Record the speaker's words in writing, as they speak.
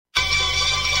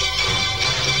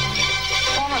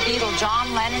Beatle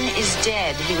John Lennon is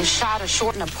dead. He was shot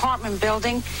ashore an apartment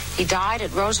building. He died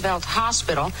at Roosevelt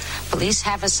Hospital. Police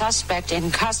have a suspect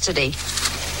in custody.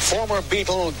 Former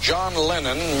Beatle John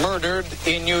Lennon murdered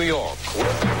in New York.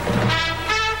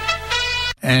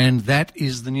 And that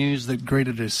is the news that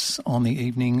greeted us on the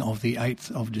evening of the 8th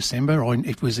of December, or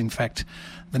it was in fact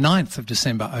the 9th of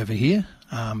December over here,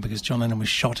 because John Lennon was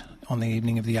shot on the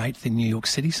evening of the 8th in New York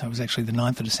City, so it was actually the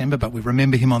 9th of December, but we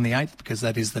remember him on the 8th because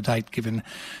that is the date given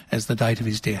as the date of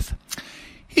his death.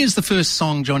 Here's the first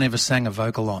song John ever sang a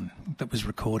vocal on that was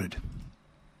recorded.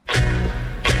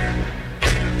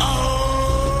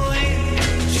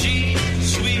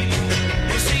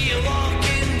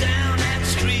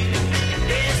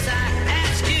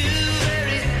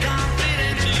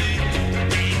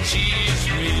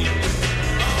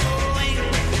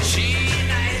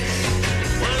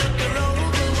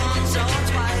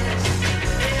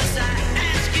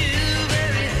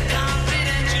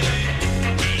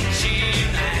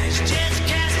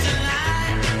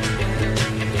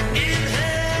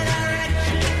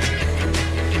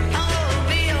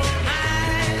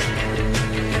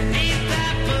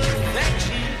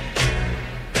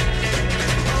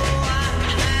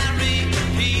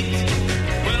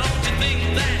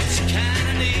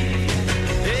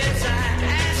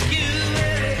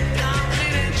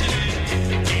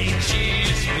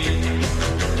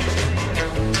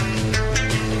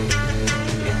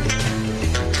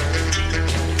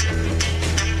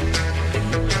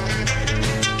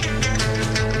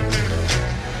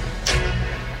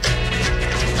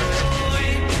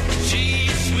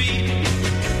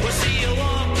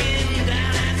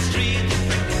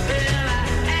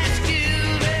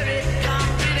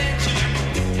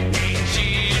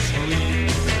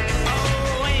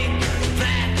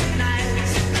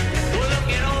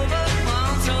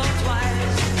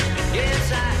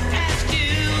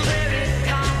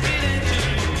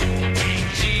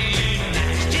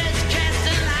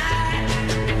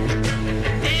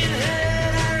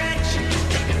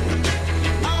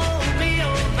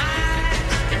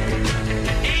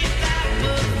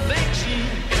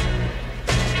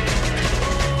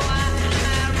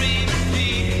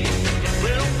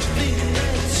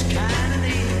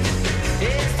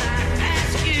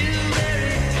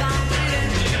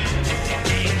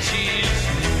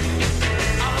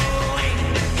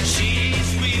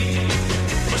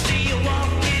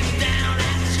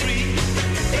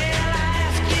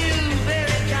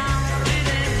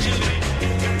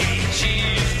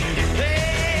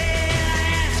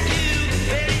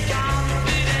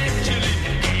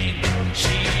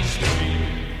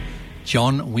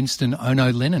 John Winston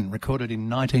Ono Lennon, recorded in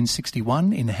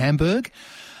 1961 in Hamburg.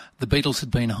 The Beatles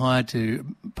had been hired to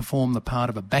perform the part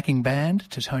of a backing band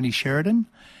to Tony Sheridan,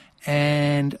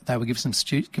 and they were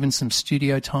given some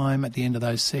studio time at the end of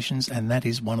those sessions, and that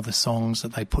is one of the songs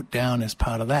that they put down as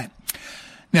part of that.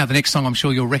 Now, the next song I'm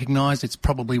sure you'll recognise. It's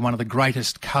probably one of the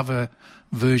greatest cover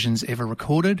versions ever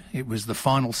recorded. It was the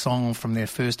final song from their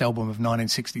first album of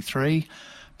 1963,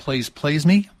 Please Please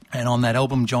Me. And on that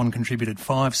album, John contributed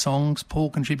 5 songs, Paul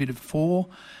contributed 4,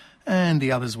 and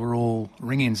the others were all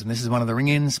ring-ins. And this is one of the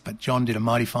ring-ins, but John did a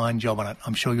mighty fine job on it.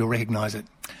 I'm sure you'll recognise it.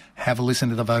 Have a listen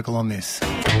to the vocal on this.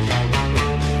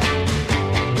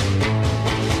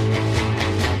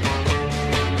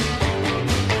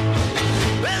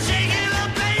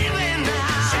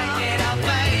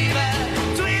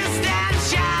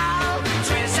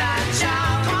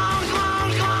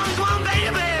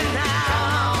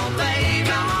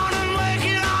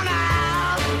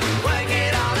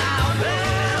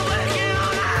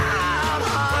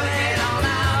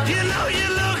 You know you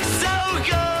look so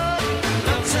good.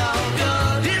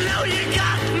 You know you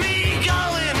got me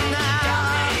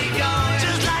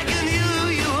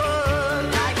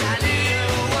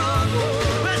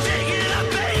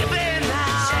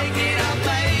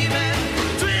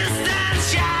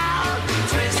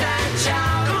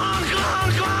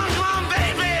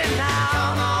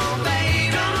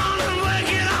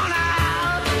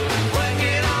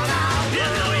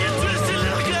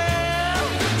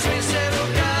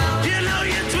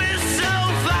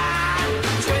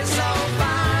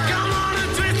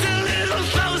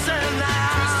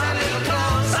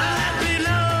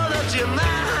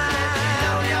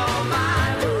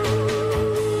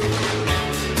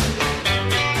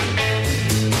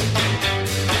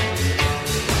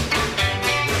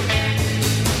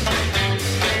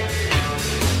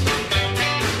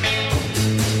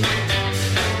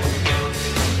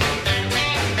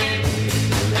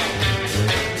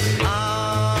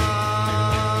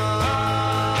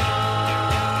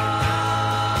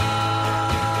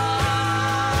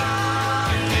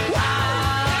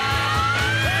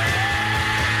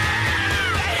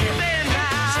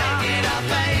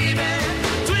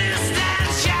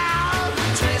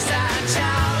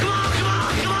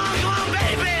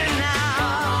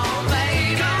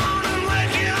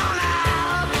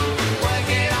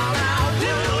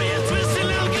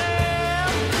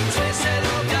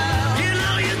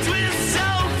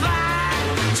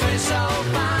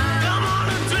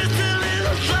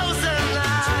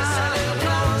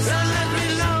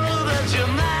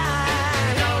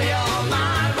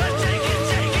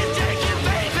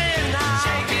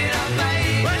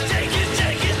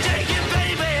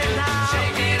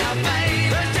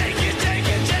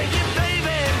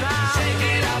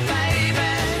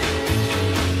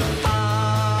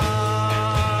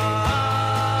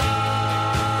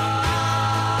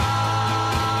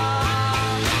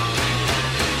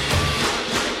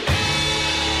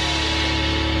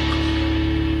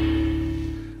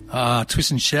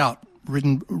Twist and Shout,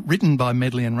 written by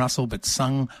Medley and Russell, but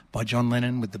sung by John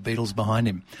Lennon with the Beatles behind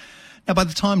him. Now, by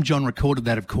the time John recorded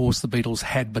that, of course, the Beatles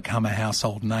had become a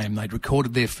household name. They'd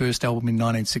recorded their first album in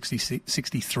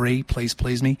 1963, Please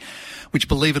Please Me, which,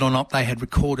 believe it or not, they had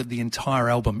recorded the entire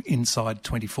album inside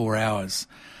 24 hours.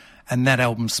 And that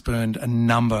album spurned a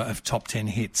number of top 10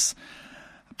 hits.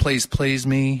 Please Please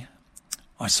Me,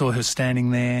 I Saw Her Standing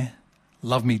There,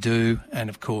 Love Me Do, and,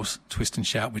 of course, Twist and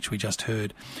Shout, which we just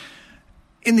heard.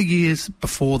 In the years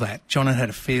before that, John had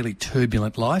a fairly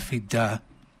turbulent life. He'd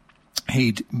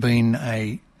been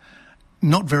a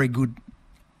not very good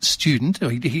student.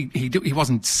 He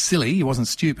wasn't silly, he wasn't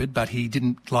stupid, but he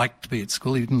didn't like to be at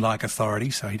school. He didn't like authority,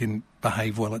 so he didn't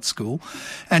behave well at school.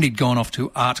 And he'd gone off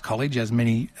to art college, as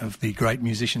many of the great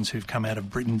musicians who've come out of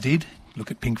Britain did.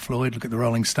 Look at Pink Floyd, look at the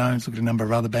Rolling Stones, look at a number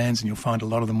of other bands, and you'll find a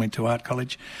lot of them went to art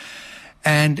college.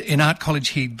 And in art college,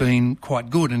 he'd been quite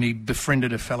good, and he'd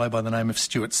befriended a fellow by the name of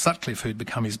Stuart Sutcliffe, who'd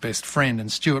become his best friend.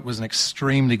 And Stuart was an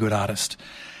extremely good artist.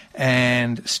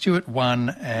 And Stuart won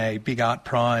a big art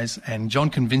prize, and John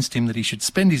convinced him that he should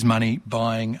spend his money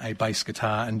buying a bass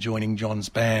guitar and joining John's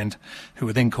band, who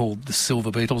were then called the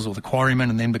Silver Beatles, or the Quarrymen,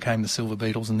 and then became the Silver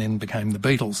Beatles, and then became the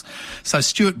Beatles. So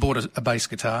Stuart bought a bass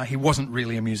guitar. He wasn't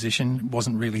really a musician, it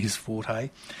wasn't really his forte.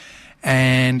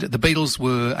 And the Beatles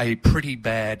were a pretty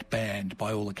bad band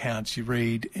by all accounts. You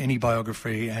read any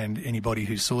biography and anybody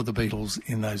who saw the Beatles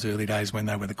in those early days when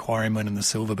they were the Quarrymen and the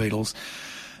Silver Beatles,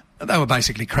 they were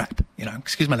basically crap,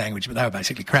 excuse my language, but they were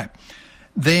basically crap.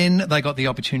 Then they got the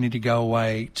opportunity to go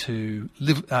away to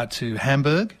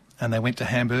Hamburg, and they went to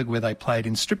Hamburg where they played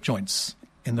in strip joints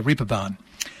in the Reeperbahn.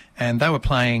 And they were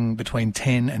playing between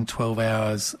 10 and 12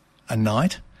 hours a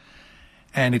night.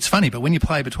 And it's funny, but when you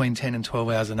play between 10 and 12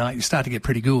 hours a night, you start to get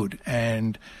pretty good.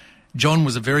 And John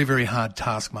was a very, very hard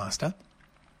taskmaster.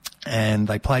 And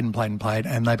they played and played and played,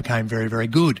 and they became very, very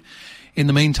good. In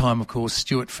the meantime, of course,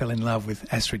 Stuart fell in love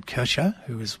with Astrid Kircher,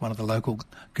 who was one of the local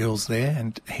girls there,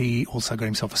 and he also got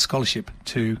himself a scholarship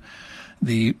to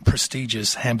the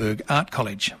prestigious Hamburg Art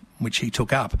College, which he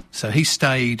took up. So he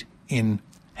stayed in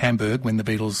Hamburg when the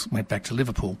Beatles went back to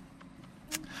Liverpool.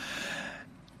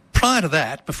 Prior to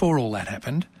that, before all that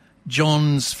happened,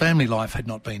 John's family life had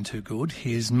not been too good.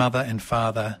 His mother and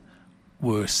father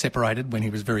were separated when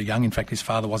he was very young. In fact, his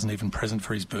father wasn't even present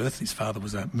for his birth. His father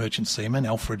was a merchant seaman.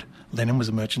 Alfred Lennon was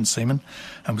a merchant seaman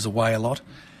and was away a lot.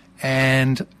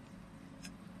 And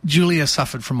Julia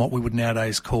suffered from what we would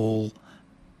nowadays call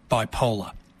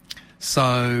bipolar.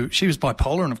 So she was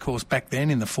bipolar, and of course back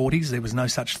then in the 40s there was no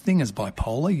such thing as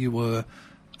bipolar. You were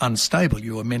unstable,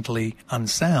 you were mentally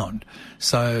unsound.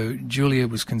 So Julia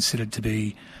was considered to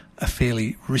be a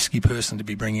fairly risky person to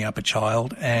be bringing up a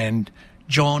child, and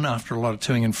John, after a lot of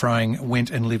toing and froing,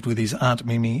 went and lived with his Aunt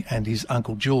Mimi and his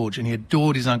Uncle George, and he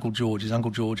adored his Uncle George. His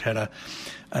Uncle George had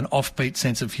an offbeat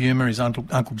sense of humour. His Uncle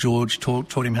George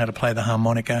taught him how to play the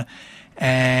harmonica,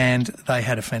 and they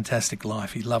had a fantastic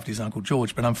life. He loved his Uncle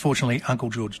George, but unfortunately Uncle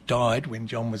George died when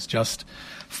John was just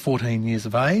 14 years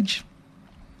of age,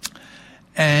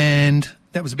 and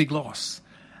that was a big loss.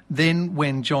 Then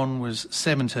when John was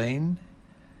 17,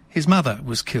 his mother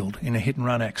was killed in a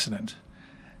hit-and-run accident.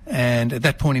 And at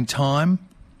that point in time,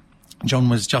 John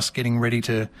was just getting ready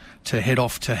to head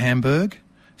off to Hamburg.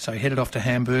 So he headed off to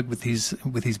Hamburg with his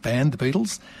band, the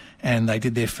Beatles, and they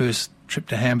did their first trip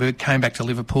to Hamburg, came back to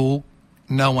Liverpool.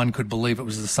 No one could believe it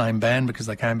was the same band because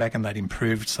they came back and they'd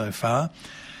improved so far.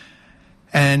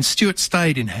 And Stuart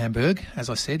stayed in Hamburg. As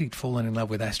I said, he'd fallen in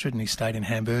love with Astrid and he stayed in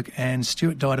Hamburg. And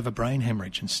Stuart died of a brain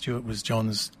hemorrhage, and Stuart was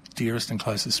John's dearest and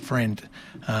closest friend.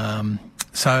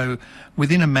 So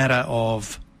within a matter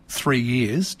of 3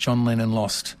 years, John Lennon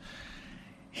lost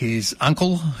his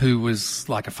uncle, who was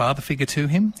like a father figure to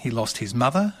him. He lost his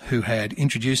mother, who had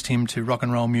introduced him to rock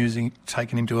and roll music,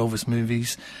 taken him to Elvis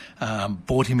movies,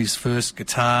 bought him his first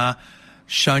guitar,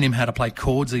 shown him how to play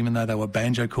chords, even though they were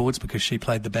banjo chords, because she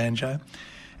played the banjo.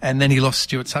 And then he lost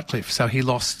Stuart Sutcliffe. So he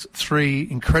lost three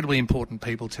incredibly important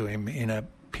people to him in a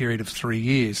period of 3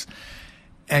 years.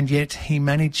 And yet he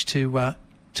managed to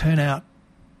turn out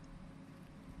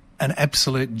an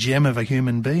absolute gem of a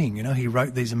human being. He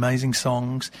wrote these amazing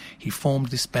songs. He formed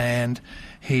this band.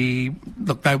 They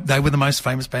were the most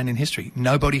famous band in history.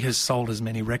 Nobody has sold as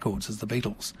many records as the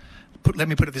Beatles. Let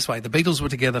me put it this way. The Beatles were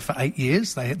together for 8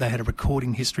 years. They had a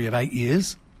recording history of 8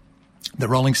 years. The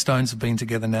Rolling Stones have been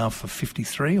together now for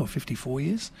 53 or 54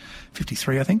 years.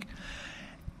 53, I think.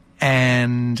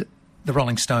 And the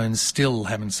Rolling Stones still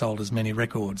haven't sold as many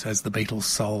records as the Beatles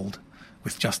sold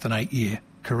with just an 8-year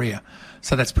career.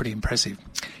 So that's pretty impressive.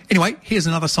 Anyway, here's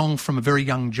another song from a very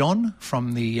young John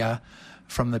from the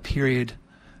period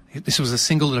This was a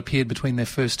single that appeared between their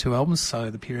first two albums, so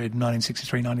the period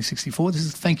 1963-1964. This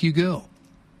is Thank You Girl.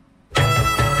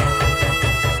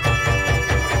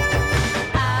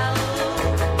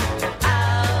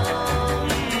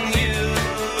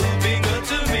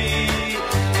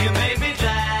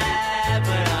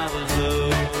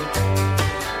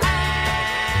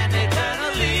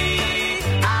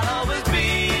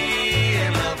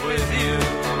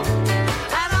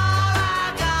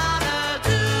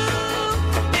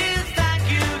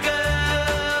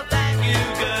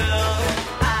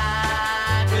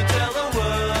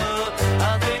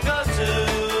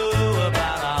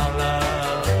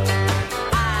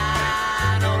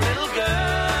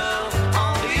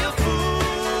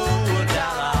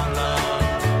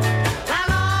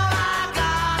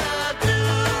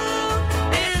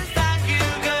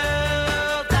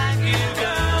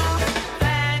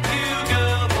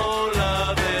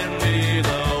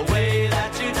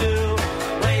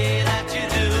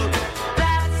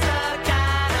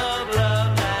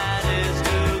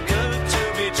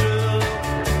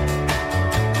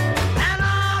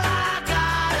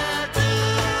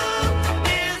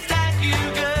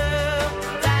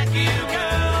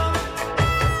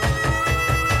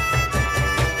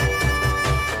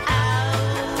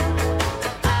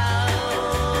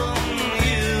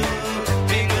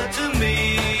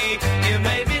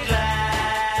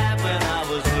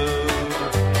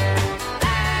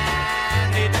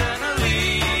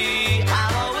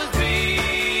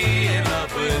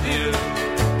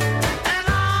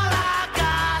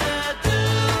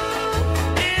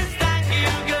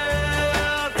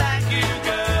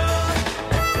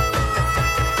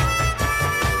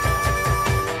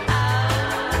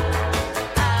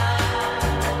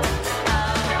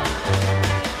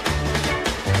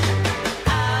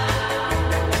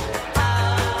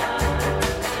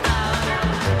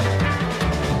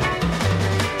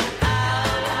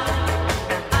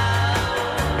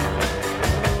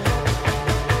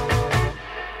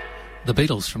 The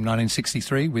Beatles from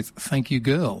 1963 with Thank You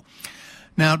Girl.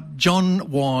 Now, John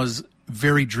was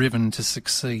very driven to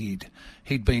succeed.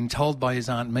 He'd been told by his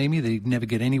Aunt Mimi that he'd never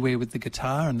get anywhere with the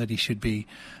guitar and that he should be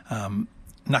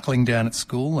knuckling down at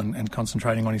school and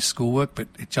concentrating on his schoolwork, but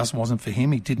it just wasn't for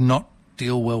him. He did not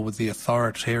deal well with the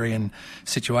authoritarian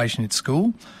situation at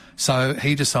school, so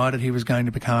he decided he was going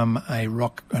to become a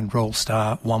rock and roll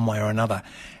star one way or another.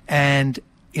 And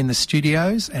in the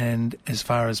studios and as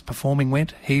far as performing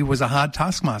went, he was a hard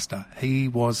taskmaster. He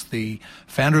was the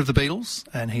founder of the Beatles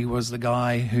and he was the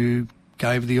guy who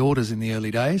gave the orders in the early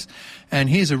days. And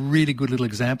here's a really good little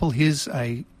example. Here's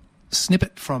a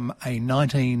snippet from a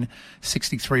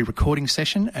 1963 recording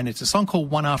session, and it's a song called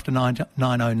One After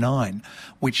 909,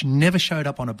 which never showed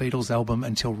up on a Beatles album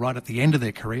until right at the end of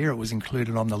their career. It was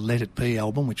included on the Let It Be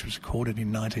album, which was recorded in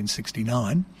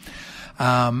 1969.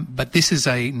 But this is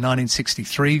a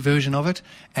 1963 version of it,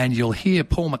 and you'll hear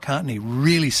Paul McCartney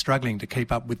really struggling to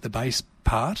keep up with the bass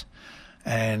part,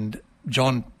 and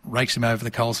John rakes him over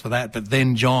the coals for that, but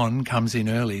then John comes in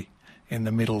early in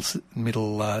the middle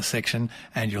section,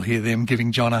 and you'll hear them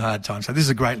giving John a hard time. So this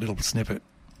is a great little snippet.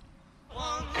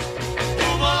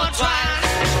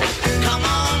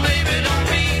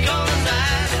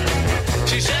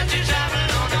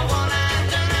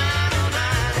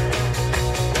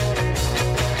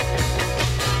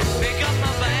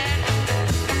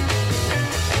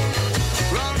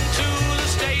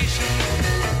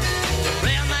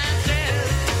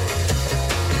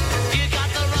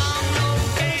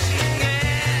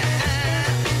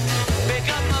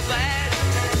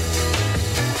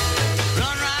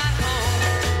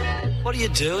 What are you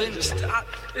doing?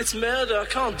 It's murder. I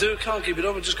can't keep it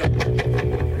up. I'm just going.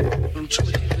 I'm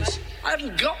trying to keep this. I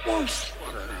haven't got one. I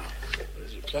don't know.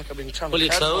 Like I've been trying well, to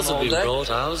your clothes have been brought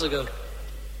hours ago.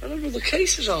 I don't know the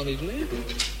cases on it, man.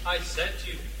 I said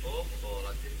to you before, Paul,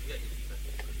 I didn't get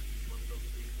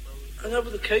you. I know,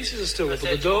 but the cases are still up at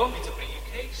the door. You to bring your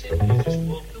case in, you just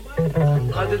walked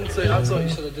away. I didn't say. I thought you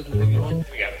said I didn't bring you one.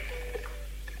 Forget it.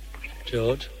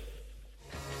 George.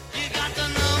 You got the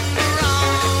number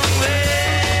wrong way.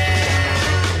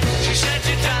 She said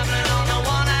you're traveling on the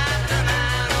one after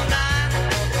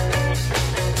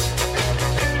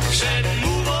 909. Said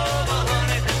move over,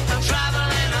 honey, I'm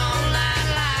traveling on that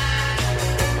line.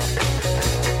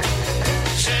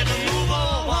 Said move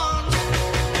over once,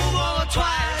 move over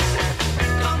twice.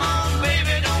 Come on,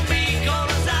 baby, don't be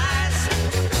cold as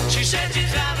ice. She said you're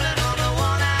traveling on the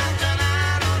one after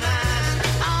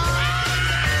 909.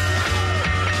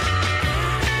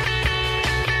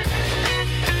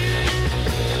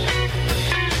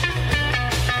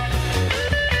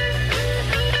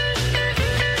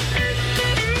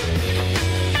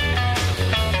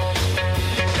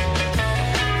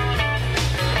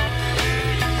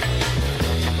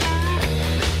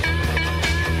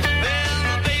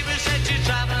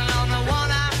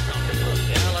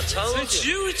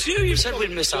 You said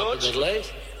we'd miss out the middle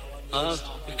eight. You're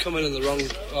coming in the wrong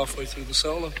halfway through the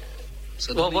solo.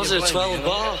 So What was it, 12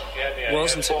 bar?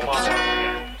 Wasn't it?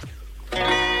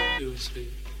 2,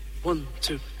 3. 1,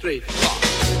 2, 3,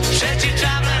 4. Said you're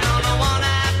traveling on the one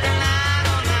after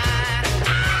 909.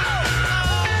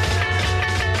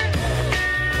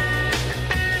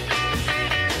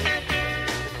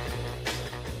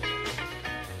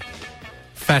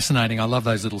 Fascinating. I love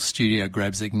those little studio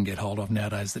grabs that you can get hold of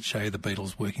nowadays that show you the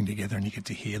Beatles working together and you get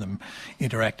to hear them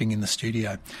interacting in the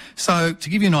studio. So to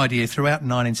give you an idea, throughout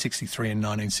 1963 and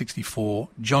 1964,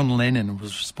 John Lennon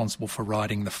was responsible for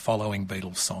writing the following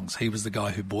Beatles songs. He was the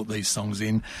guy who brought these songs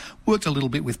in, worked a little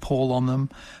bit with Paul on them,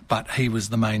 but he was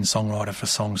the main songwriter for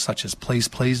songs such as Please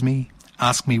Please Me,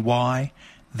 Ask Me Why,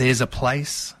 There's a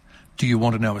Place, Do You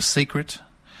Want to Know a Secret,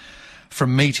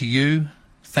 From Me to You,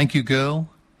 Thank You Girl,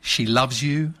 She Loves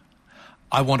You,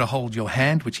 I Want to Hold Your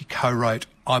Hand, which he co-wrote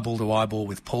eyeball to eyeball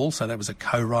with Paul, so that was a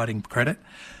co-writing credit,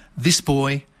 This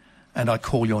Boy, and I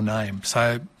Call Your Name.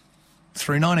 So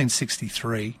through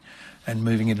 1963 and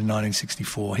moving into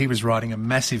 1964, he was writing a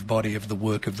massive body of the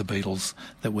work of the Beatles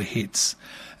that were hits.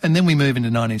 And then we move into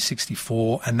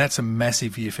 1964, and that's a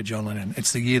massive year for John Lennon.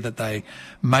 It's the year that they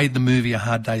made the movie A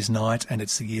Hard Day's Night, and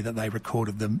it's the year that they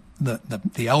recorded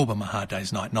the album A Hard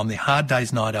Day's Night. And on the Hard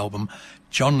Day's Night album,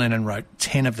 John Lennon wrote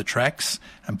 10 of the tracks,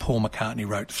 and Paul McCartney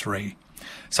wrote 3.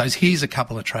 So here's a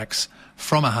couple of tracks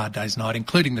from A Hard Day's Night,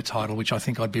 including the title, which I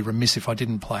think I'd be remiss if I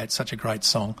didn't play. It's such a great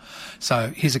song.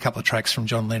 So here's a couple of tracks from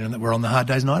John Lennon that were on the Hard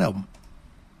Day's Night album.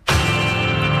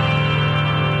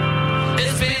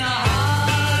 It's been a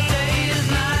hard day's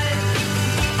night,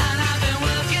 and I've been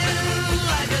working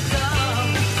like a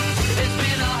dog. It's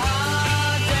been a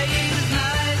hard day's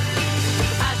night,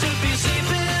 I should be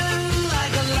sleeping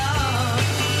like a log.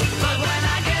 But when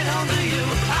I get home to you,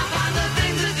 I find the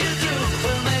things that you do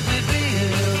will make me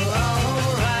feel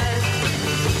alright.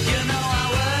 You know I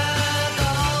work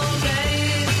all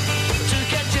day to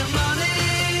get your money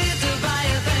to buy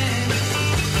a thing,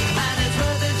 and it's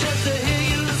worth it just to hear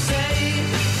you say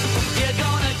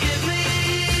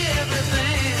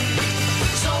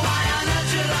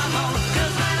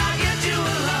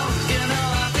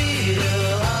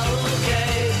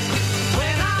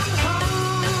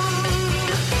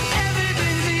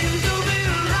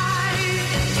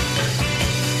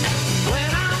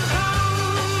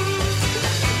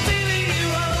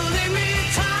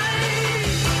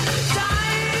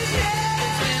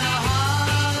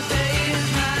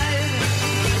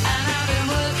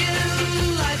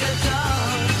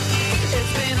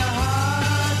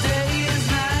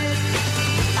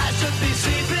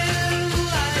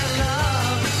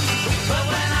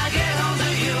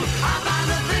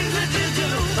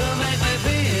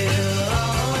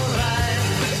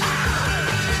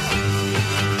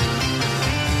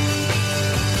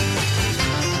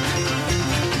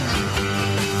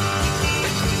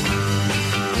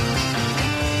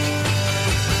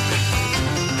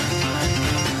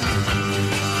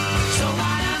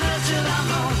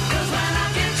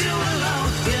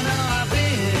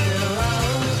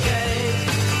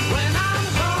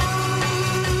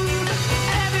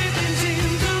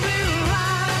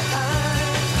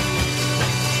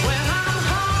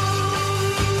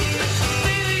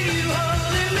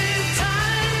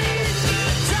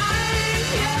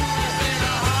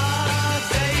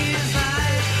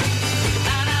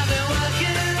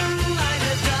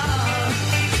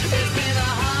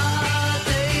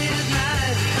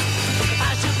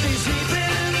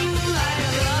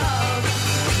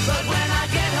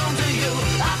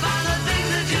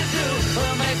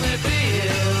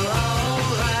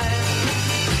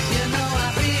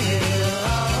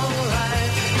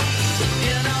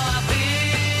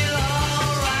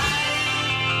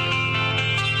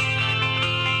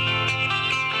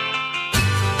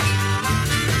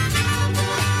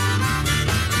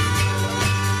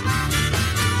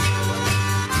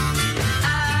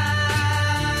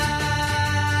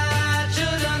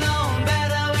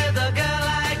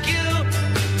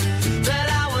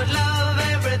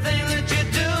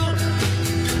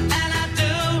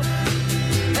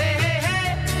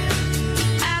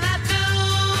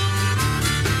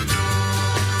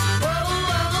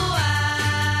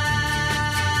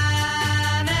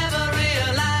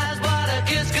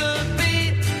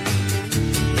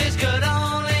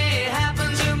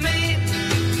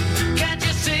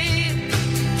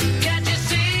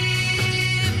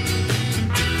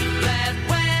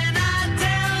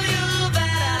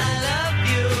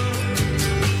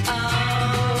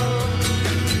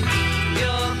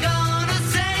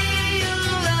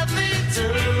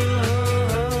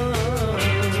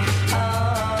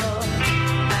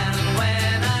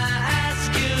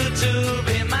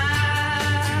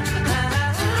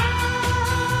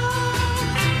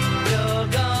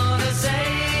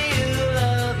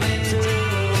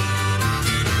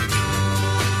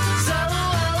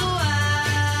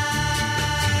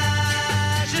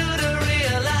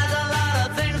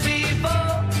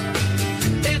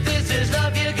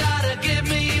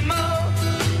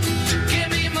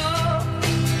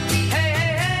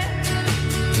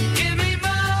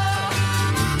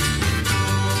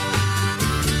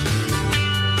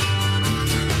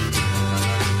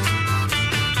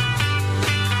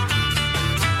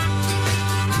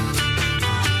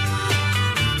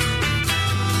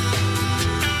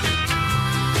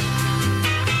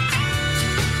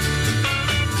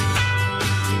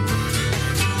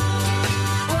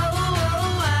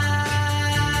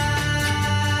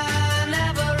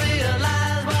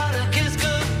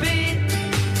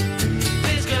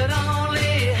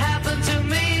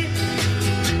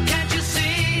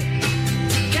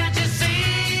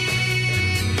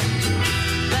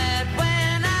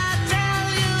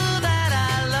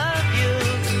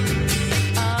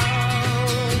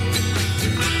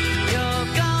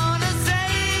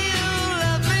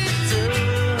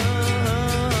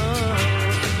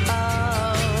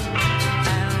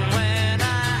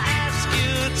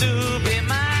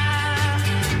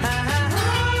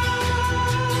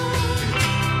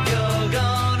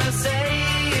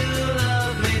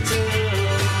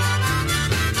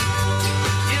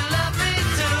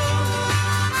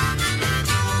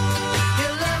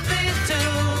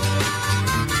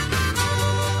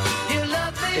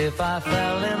I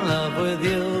fell in love with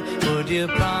you, would you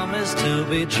promise to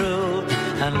be true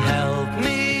and help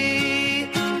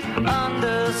me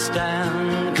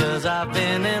understand? 'Cause I've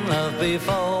been in love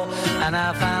before, and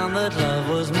I found that love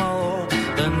was more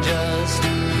than just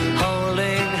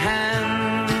holding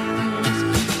hands.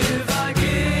 If I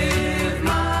give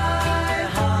my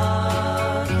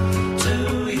heart to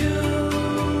you,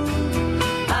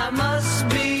 I must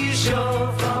be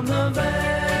sure from the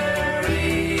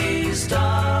very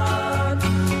start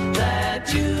that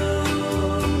you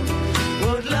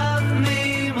would love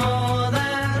me more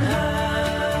than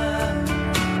her.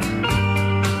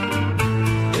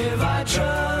 If I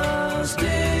trust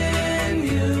in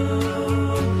you,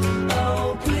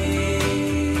 oh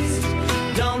please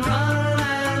don't run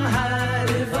and hide.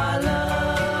 If I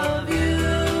love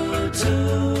you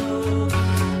too,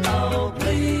 oh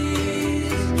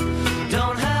please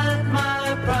don't hurt my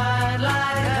pride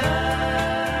like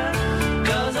her.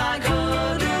 'Cause I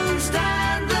couldn't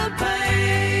stand the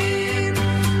pain,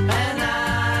 and I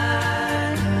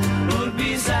would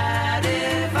be sad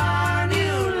if I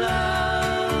knew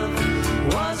love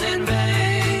was in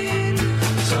vain.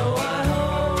 So I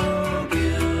hope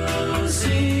you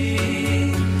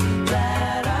see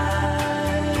that I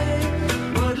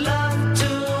would love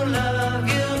to love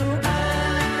you,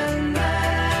 and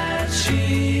that she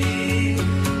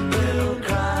will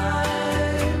cry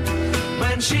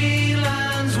when she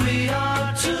learns we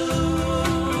are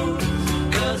two.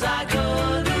 'Cause I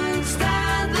couldn't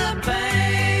stand the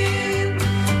pain,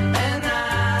 and I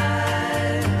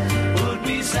would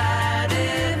be sad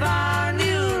if I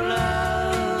knew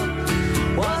love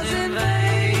was in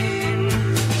vain.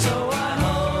 So I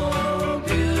hope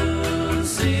you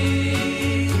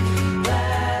see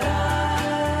that I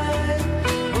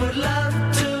would love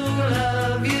to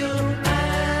love you,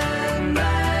 and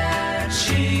that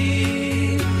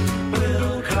she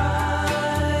will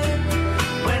cry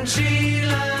when she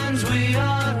learns we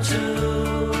are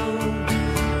two.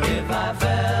 If I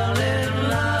fell in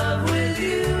love with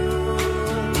you.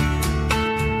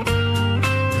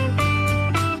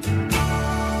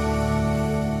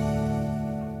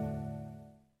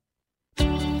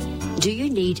 Do you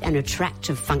need an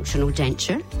attractive functional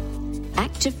denture?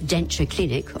 Active Denture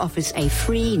Clinic offers a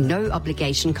free,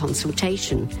 no-obligation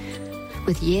consultation.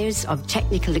 With years of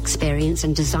technical experience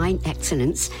and design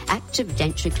excellence, Active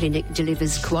Denture Clinic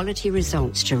delivers quality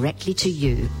results directly to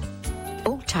you.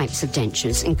 All types of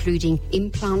dentures, including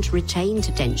implant retained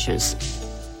dentures.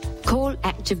 Call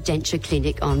Active Denture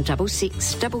Clinic on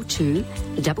 6622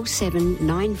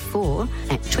 7794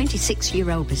 at 26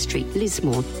 Europa Street,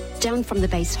 Lismore, down from the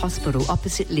base hospital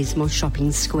opposite Lismore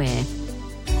Shopping Square.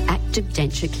 Active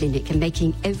Denture Clinic,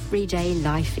 making everyday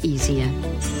life easier.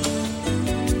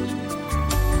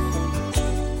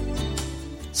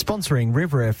 Sponsoring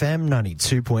River FM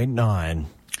 92.9.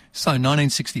 So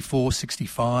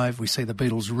 1964-65, we see the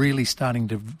Beatles really starting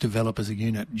to develop as a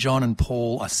unit. John and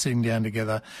Paul are sitting down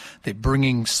together. They're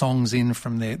bringing songs in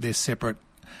from their separate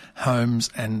homes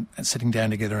and sitting down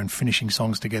together and finishing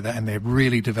songs together, and they're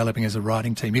really developing as a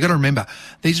writing team. You've got to remember,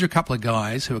 these are a couple of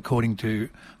guys who, according to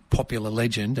popular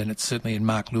legend, and it's certainly in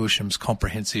Mark Lewisham's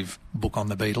comprehensive book on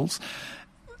the Beatles,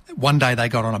 one day they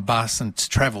got on a bus and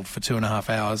travelled for 2.5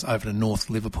 hours over to North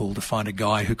Liverpool to find a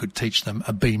guy who could teach them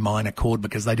a B minor chord,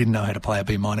 because they didn't know how to play a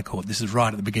B minor chord. This is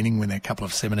right at the beginning when they're a couple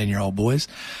of 17-year-old boys.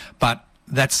 But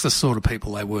that's the sort of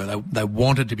people they were. They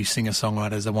wanted to be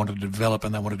singer-songwriters, they wanted to develop,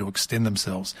 and they wanted to extend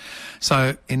themselves.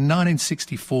 So in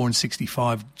 1964 and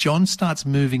 65, John starts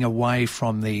moving away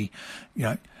from the,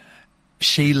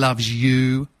 she loves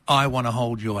you, I want to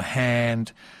hold your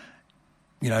hand,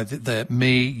 the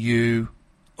me, you,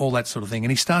 all that sort of thing.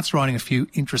 And he starts writing a few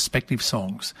introspective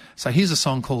songs. So here's a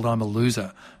song called I'm a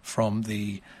Loser from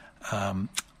the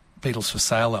Beatles for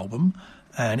Sale album,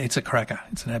 and it's a cracker.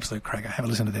 It's an absolute cracker. Have a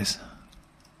listen to this.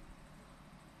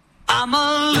 I'm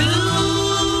a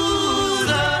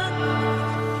loser,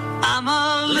 I'm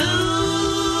a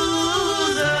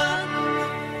loser,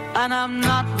 and I'm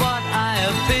not what I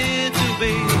appear to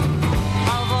be.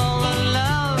 Of all the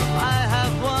love I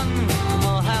have won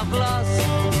or have lost,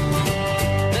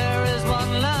 there is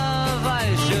one love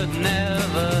I should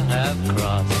never have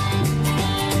crossed.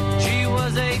 She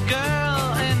was a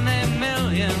girl in a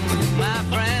million, my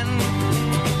friend.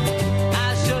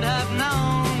 I should have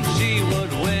known she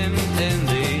would win in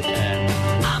the end.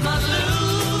 I'm a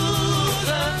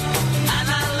loser, and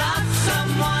I lost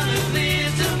someone who's near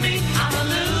to me. I'm a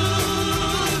loser.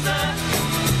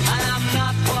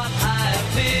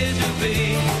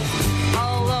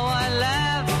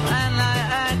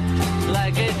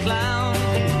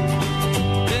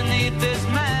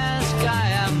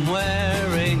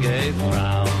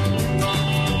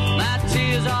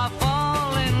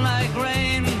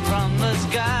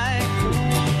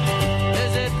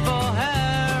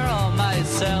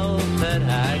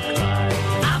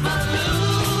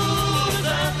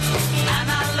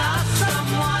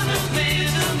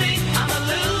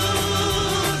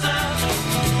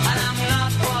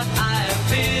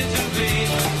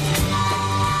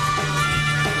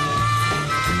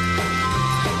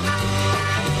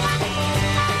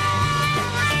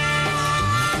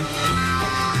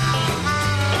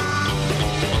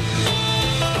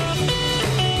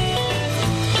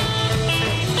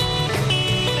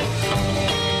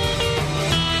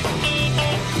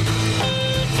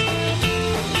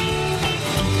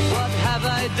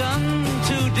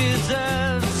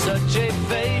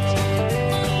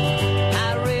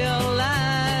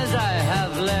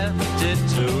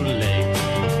 too late.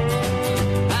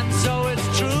 And so it's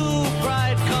true,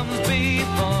 pride comes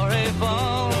before a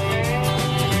fall.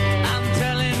 I'm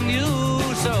telling you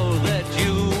so that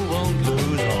you won't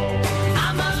lose all.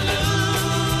 I'm a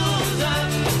loser,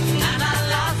 and I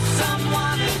lost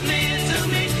someone who's near to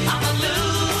me. I'm a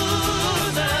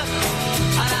loser,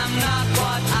 and I'm not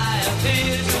what I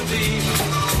appear to be.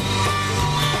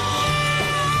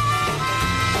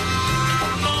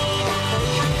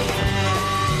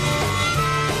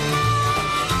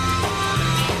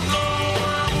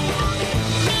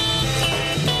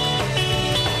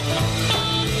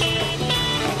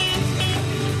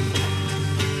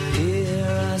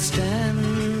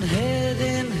 Stand head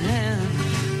in hand,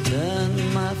 turn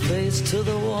my face to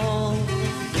the wall.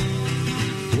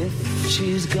 If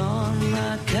she's gone,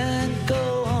 I can't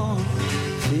go on,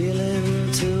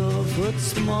 feeling 2 foot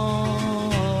small.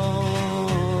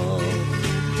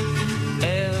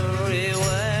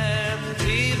 Everywhere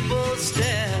people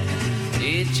stare,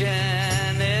 each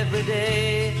and every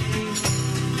day.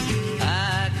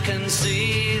 I can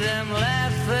see them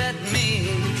laugh at me,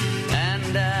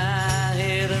 and I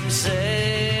hear them say,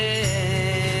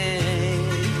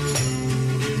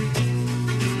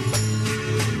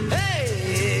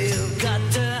 hey, you've got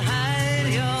to hide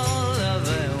your love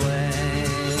away.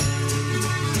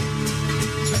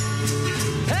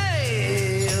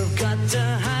 Hey, you've got to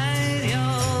hide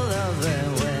your love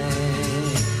away.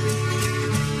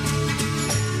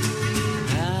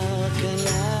 How can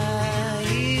I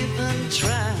even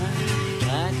try?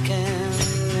 I can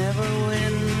never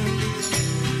win.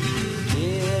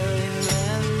 Hearing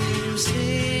them,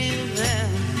 seeing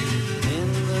them in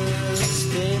the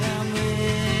state I'm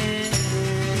in.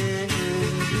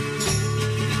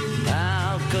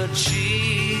 How could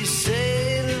she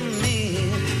say to me,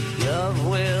 love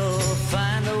will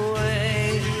find a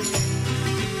way?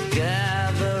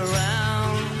 Gather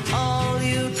round, all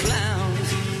you clowns,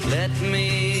 let me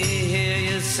hear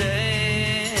you say,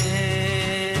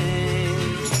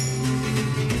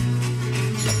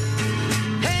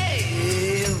 hey,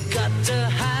 you've got to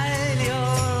hide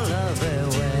your love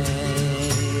away.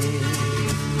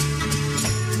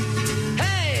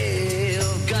 Hey,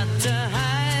 you've got to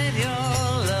hide your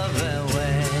love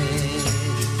away.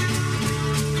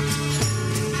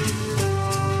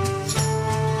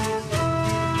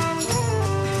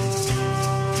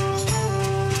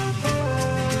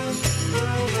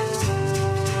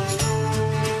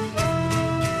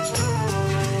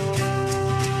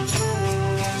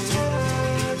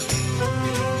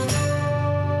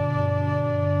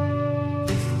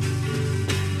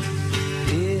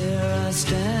 Here I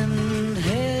stand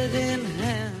head in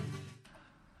hand.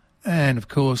 And of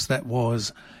course, that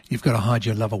was You've Got to Hide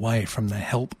Your Love Away from the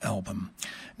Help album.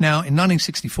 Now, in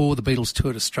 1964, the Beatles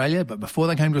toured Australia, but before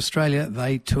they came to Australia,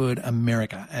 they toured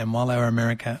America. And while they were in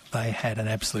America, they had an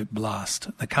absolute blast.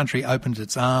 The country opened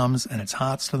its arms and its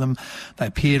hearts to them. They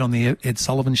appeared on the Ed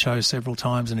Sullivan Show several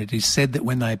times, and it is said that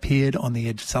when they appeared on the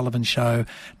Ed Sullivan Show,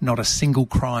 not a single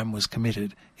crime was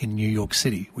committed in New York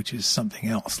City, which is something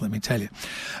else, let me tell you.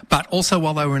 But also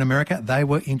while they were in America, they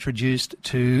were introduced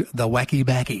to the wacky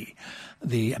backy,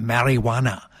 the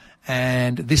marijuana.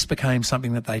 And this became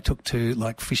something that they took to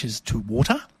like fishes to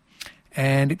water.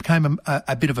 And it became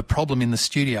a bit of a problem in the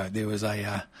studio. There was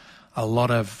a lot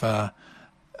of a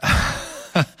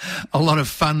lot of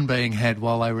fun being had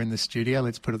while they were in the studio,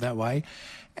 let's put it that way.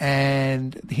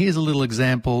 And here's a little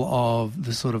example of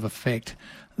the sort of effect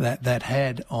that that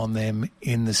had on them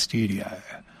in the studio.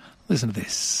 Listen to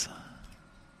this.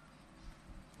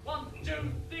 1,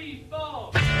 2, 3,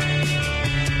 4.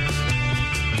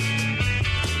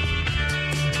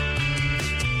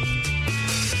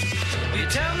 You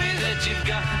tell me that you've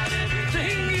got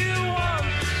everything you want,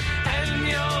 and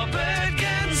your bird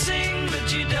can sing,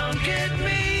 but you don't get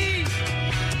me.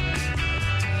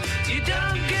 You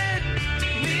don't get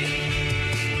me.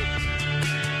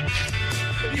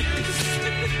 You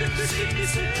see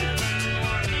 7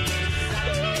 wonders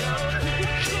and your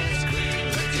pictures queen,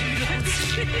 but you don't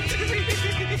see me.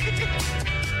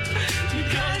 You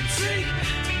can't see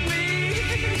me.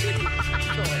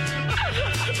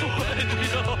 When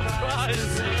your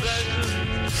prized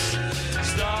possessions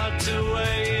start to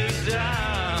weigh you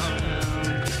down,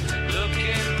 look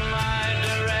in my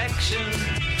direction,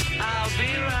 I'll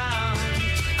be round,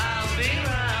 I'll be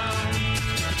round.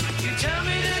 You tell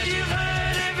me that you've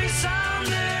heard every sound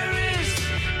there is,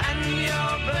 and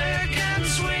your bird can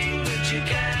swing, but you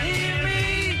can't hear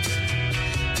me.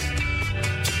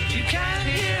 You can't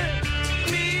hear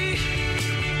me.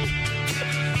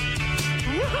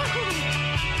 Whoa.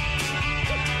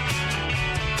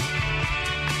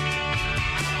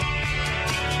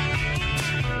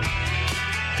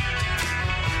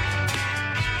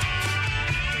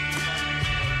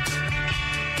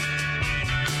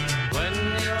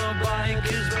 bike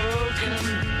is broken,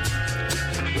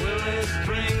 will it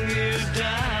bring you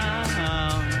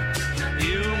down?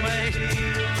 You may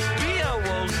be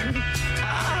awoken,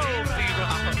 I'll be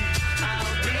wrong.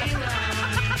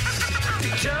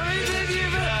 Show me that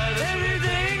you've got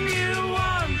everything you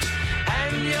want,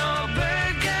 and your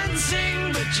bird can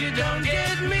sing, but you don't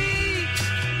get me.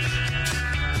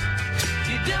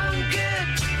 You don't get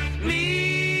me.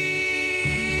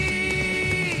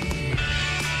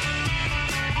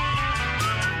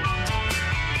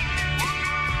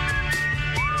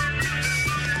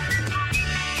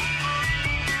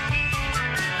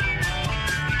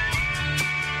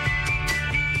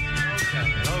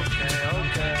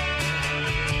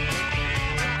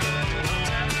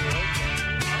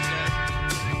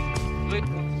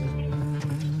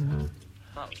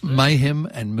 Mayhem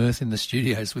and mirth in the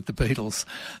studios with the Beatles.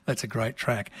 That's a great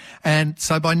track. And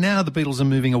so by now the Beatles are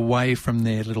moving away from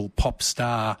their little pop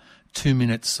star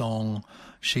 2-minute song,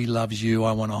 She Loves You,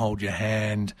 I Want to Hold Your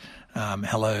Hand,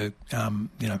 Hello,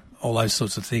 all those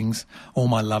sorts of things, All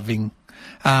My Loving.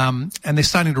 And they're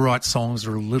starting to write songs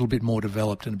that are a little bit more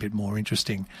developed and a bit more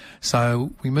interesting.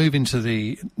 So we move into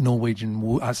the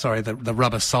the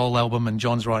Rubber Soul album, and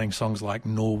John's writing songs like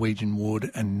Norwegian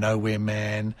Wood and Nowhere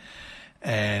Man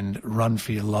and Run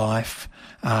for Your Life.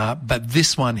 But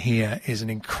this one here is an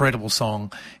incredible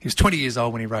song. He was 20 years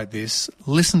old when he wrote this.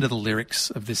 Listen to the lyrics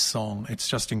of this song. It's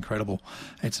just incredible.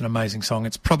 It's an amazing song.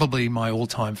 It's probably my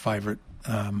all-time favourite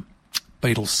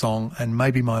Beatles song, and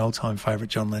maybe my all-time favourite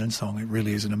John Lennon song. It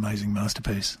really is an amazing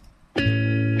masterpiece.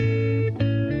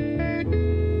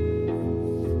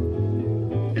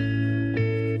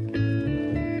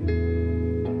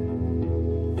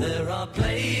 There are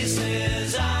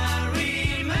places I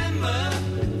remember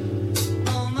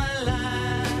all my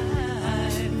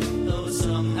life, though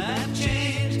some have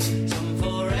changed, some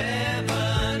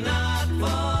forever, not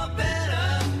for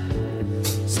better.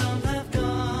 Some have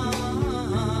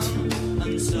gone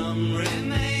and some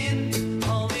remain.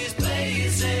 All these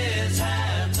places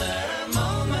have their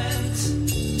moments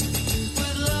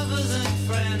with lovers and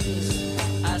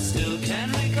friends I still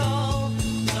can recall.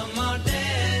 Some are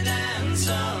dead and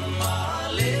some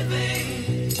are living.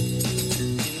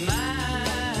 In my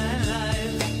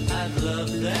life, I've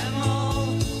loved them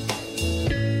all.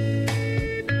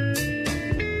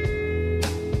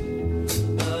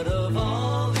 But of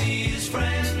all these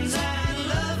friends and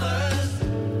lovers,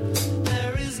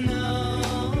 there is no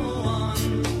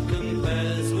one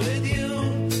compares with you.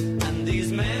 And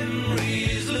these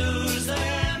memories lose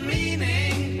their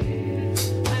meaning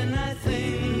when I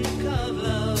think of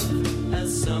love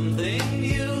as something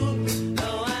new.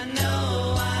 Though I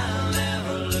know I'll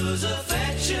never lose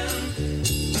affection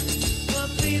for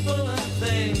people and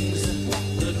things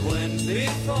that went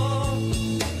before.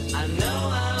 I know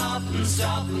I'll often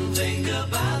stop and think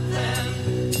about them.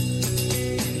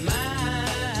 In my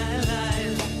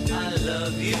life, I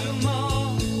love you more.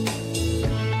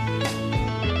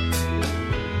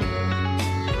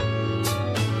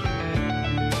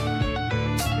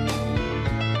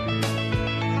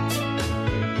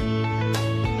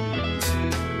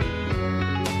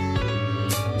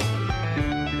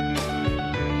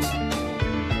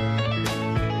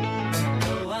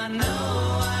 Though I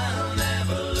know I'll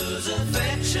never lose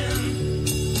affection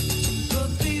for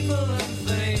people and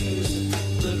things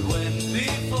that went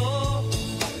before.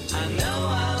 I know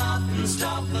I'll often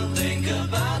stop and think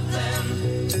about them.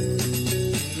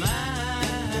 In my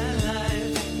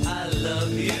life, I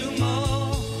love you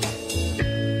more.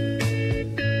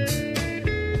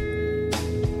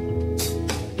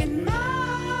 In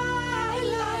my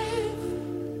life,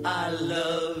 I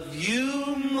love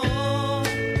you more.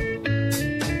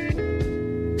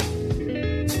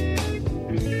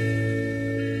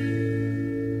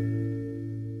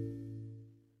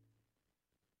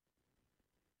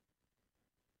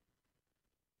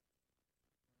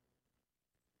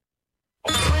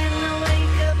 When I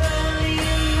wake up early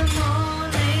in the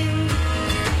morning,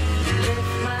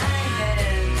 lift my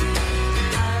head,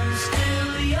 I'm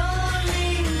still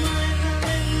yawning when I'm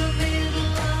in the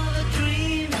middle of a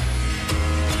dream.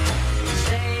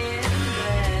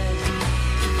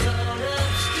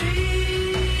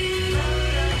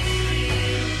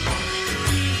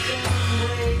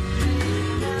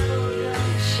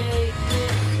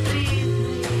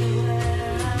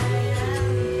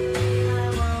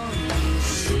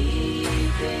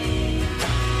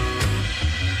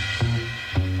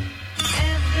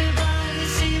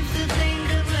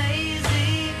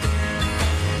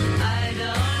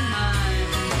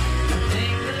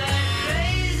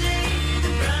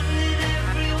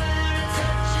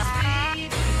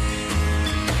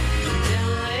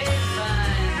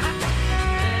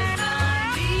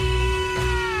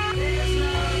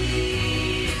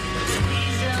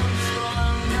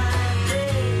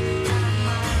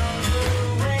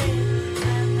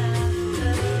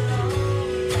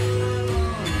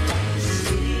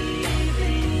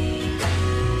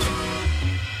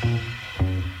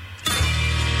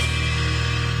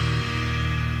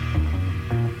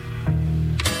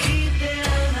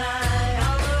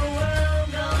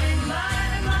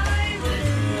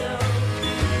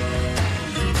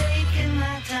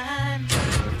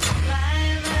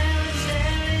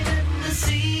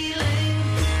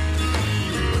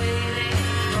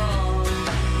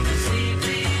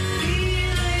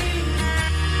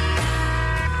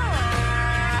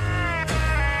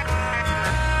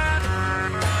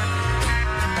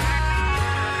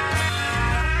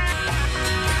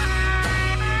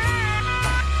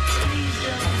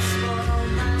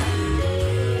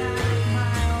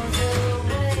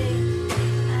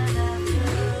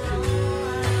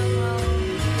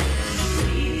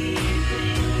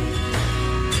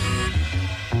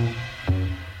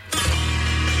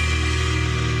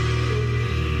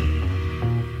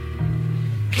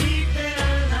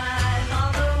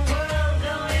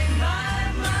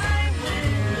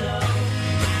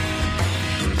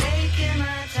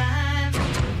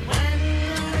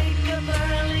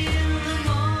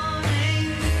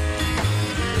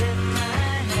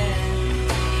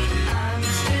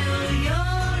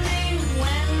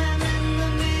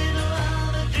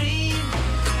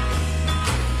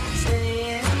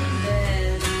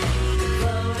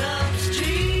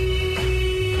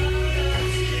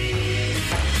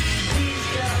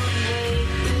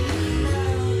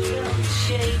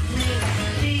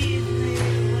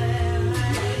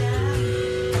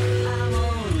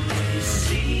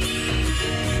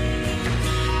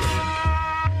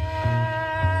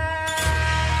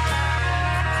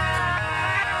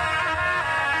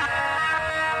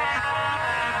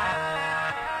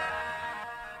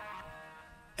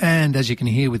 And as you can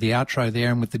hear with the outro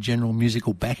there and with the general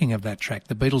musical backing of that track,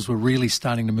 the Beatles were really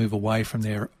starting to move away from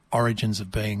their origins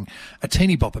of being a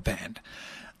teeny bopper band.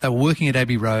 They were working at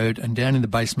Abbey Road, and down in the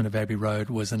basement of Abbey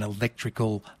Road was an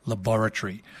electrical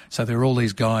laboratory. So there were all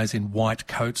these guys in white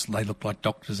coats. They looked like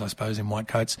doctors, I suppose, in white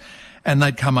coats. And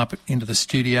they'd come up into the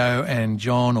studio, and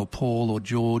John or Paul or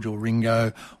George or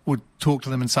Ringo would talk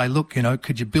to them and say, look, you know,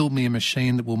 could you build me a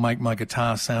machine that will make my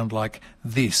guitar sound like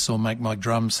this or make my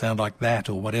drums sound like that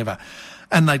or whatever?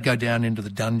 And they'd go down into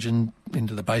the dungeon,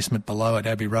 into the basement below at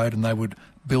Abbey Road, and they would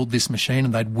build this machine,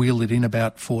 and they'd wheel it in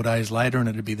about 4 days later, and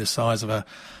it'd be the size of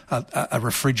a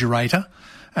refrigerator,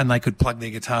 and they could plug their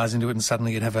guitars into it, and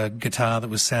suddenly you'd have a guitar that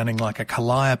was sounding like a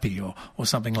calliope or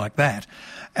something like that.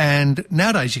 And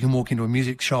nowadays you can walk into a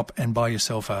music shop and buy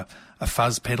yourself a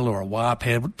fuzz pedal or a wah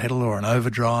pedal or an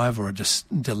overdrive or a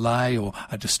delay or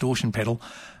a distortion pedal.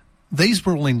 These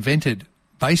were all invented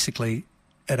basically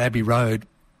at Abbey Road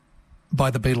by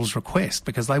the Beatles' request,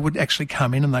 because they would actually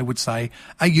come in and they would say,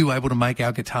 are you able to make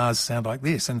our guitars sound like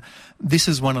this? And this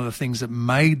is one of the things that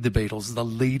made the Beatles the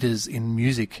leaders in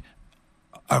music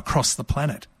across the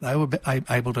planet. They were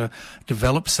able to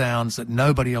develop sounds that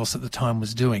nobody else at the time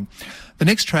was doing. The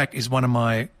next track is one of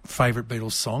my favourite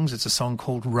Beatles songs. It's a song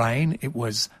called Rain. It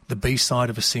was the B-side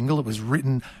of a single. It was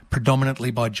written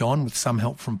predominantly by John with some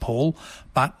help from Paul,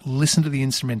 but listen to the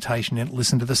instrumentation and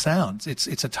listen to the sounds. It's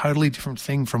a totally different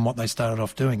thing from what they started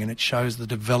off doing, and it shows the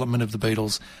development of the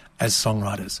Beatles as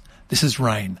songwriters. This is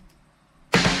Rain.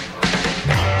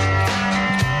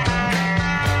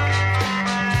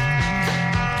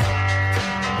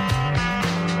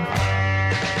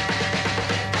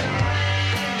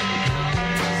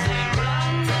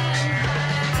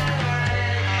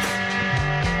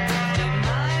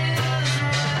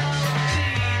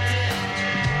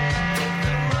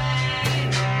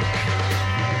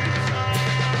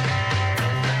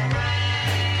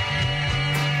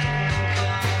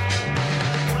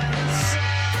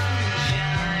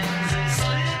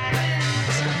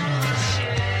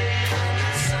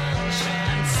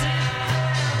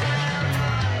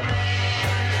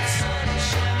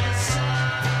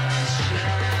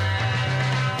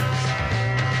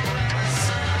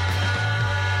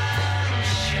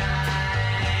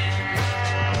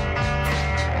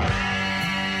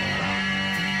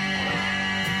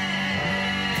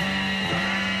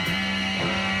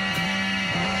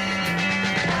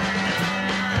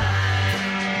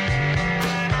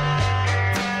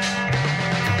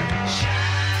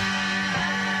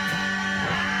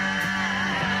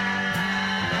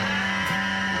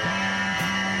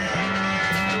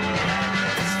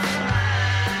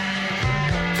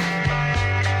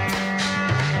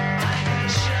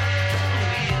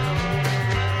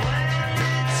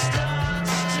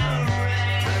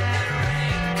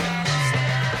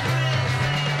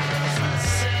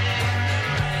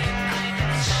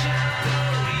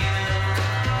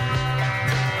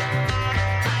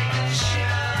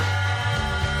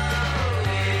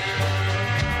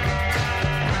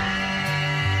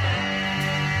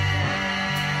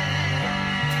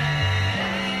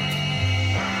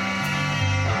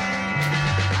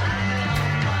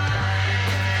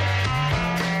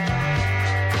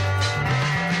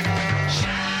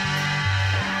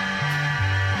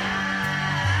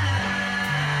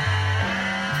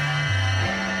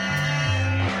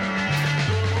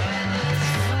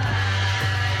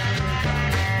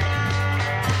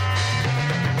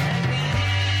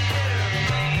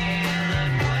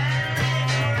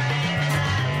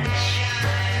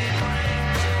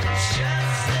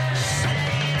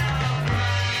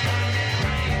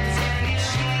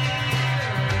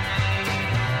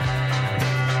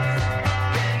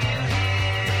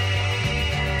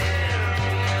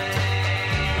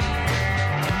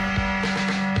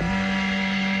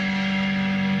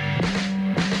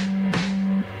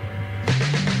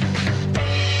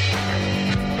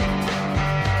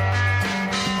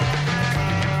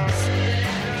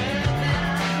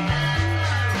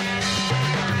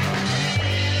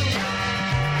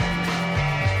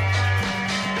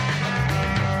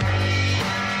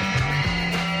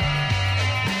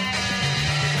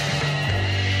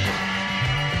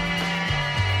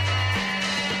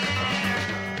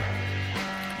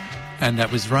 And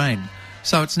that was Rain.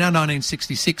 So it's now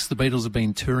 1966. The Beatles have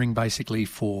been touring basically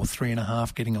for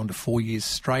 3.5, getting on to 4 years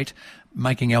straight,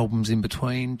 making albums in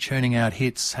between, churning out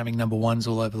hits, having number ones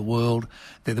all over the world.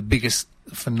 They're the biggest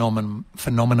phenomenon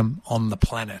on the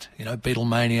planet. You know,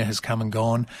 Beatlemania has come and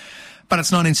gone. But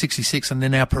it's 1966 and they're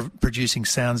now producing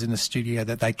sounds in the studio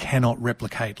that they cannot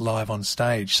replicate live on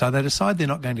stage. So they decide they're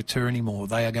not going to tour anymore.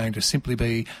 They are going to simply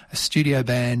be a studio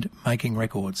band making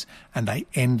records, and they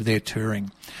end their touring.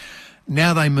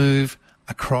 Now they move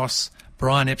across.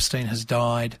 Brian Epstein has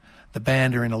died. The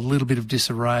band are in a little bit of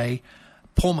disarray.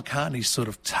 Paul McCartney's sort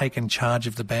of taken charge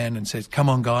of the band and says, come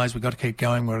on guys, we've got to keep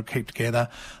going, we've got to keep together.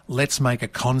 Let's make a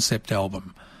concept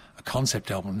album. A concept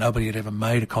album. Nobody had ever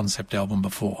made a concept album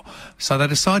before. So they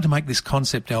decide to make this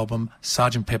concept album,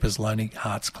 Sgt. Pepper's Lonely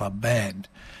Hearts Club Band.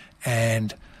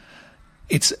 And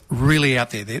it's really out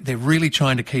there. They're really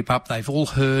trying to keep up. They've all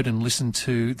heard and listened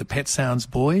to the Pet Sounds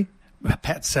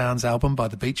album by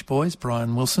the Beach Boys,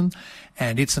 Brian Wilson,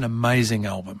 and it's an amazing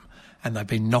album. And they've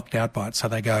been knocked out by it. So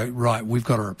they go, right, we've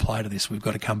got to reply to this. We've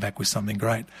got to come back with something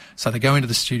great. So they go into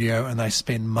the studio and they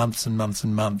spend months and months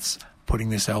and months putting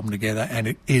this album together, and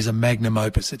it is a magnum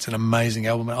opus. It's an amazing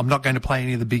album. I'm not going to play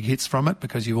any of the big hits from it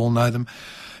because you all know them.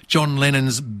 John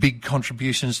Lennon's big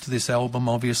contributions to this album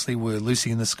obviously were Lucy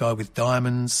in the Sky with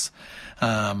Diamonds,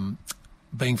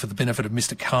 Being for the Benefit of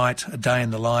Mr. Kite, A Day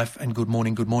in the Life, and Good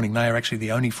Morning, Good Morning. They are actually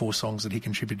the only 4 songs that he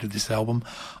contributed to this album.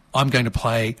 I'm going to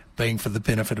play Being for the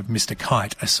Benefit of Mr.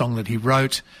 Kite, a song that he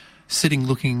wrote sitting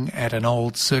looking at an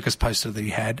old circus poster that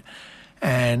he had,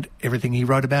 and everything he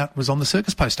wrote about was on the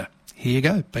circus poster. Here you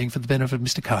go, Being for the Benefit of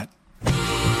Mr. Kite. For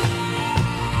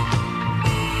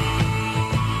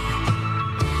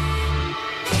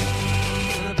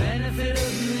the benefit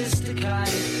of Mr.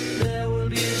 Kite, there will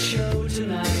be a show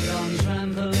tonight on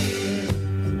trampoline.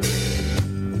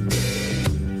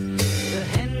 The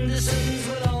Hendersons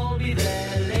will all be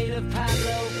there. Later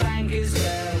Pablo Bank is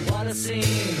there. What a scene!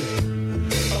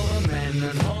 Over men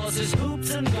and horses,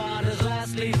 hoops and garters.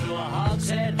 Lastly, through a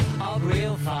hogshead of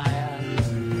real fire.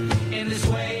 In this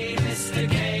way, Mr.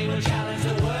 K will challenge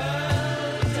the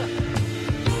world.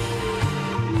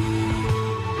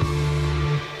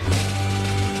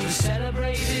 The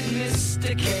celebrated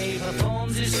Mr. K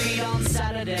performs his feat on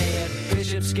Saturday at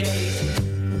Bishopsgate.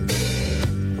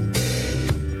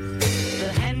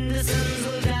 The Hendersons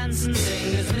will dance and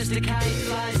sing as Mr. Kite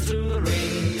flies through the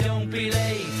ring. Don't be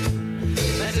late.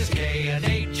 Mrs. K and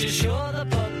H assure the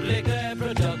public their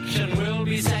production will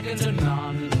be second to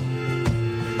none.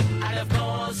 And of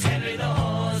course, Henry the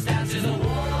Horse dances the waltz.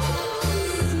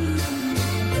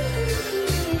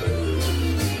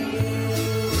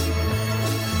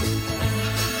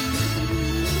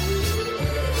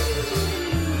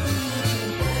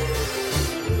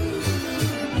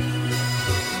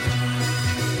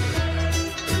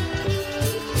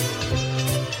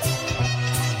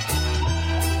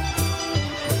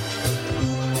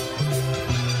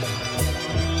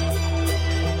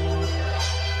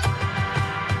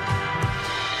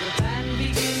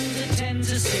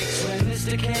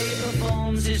 Mr. K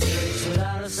performs his tricks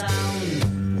without a sound.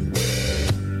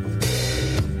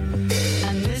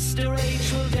 And Mr.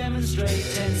 H will demonstrate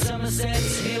 10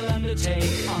 Somersets he'll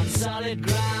undertake on solid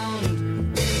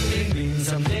ground. It's been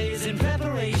some days in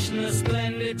preparation, a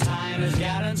splendid time is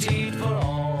guaranteed for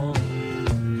all.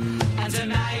 And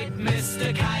tonight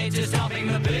Mr. Kite is topping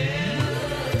the bill.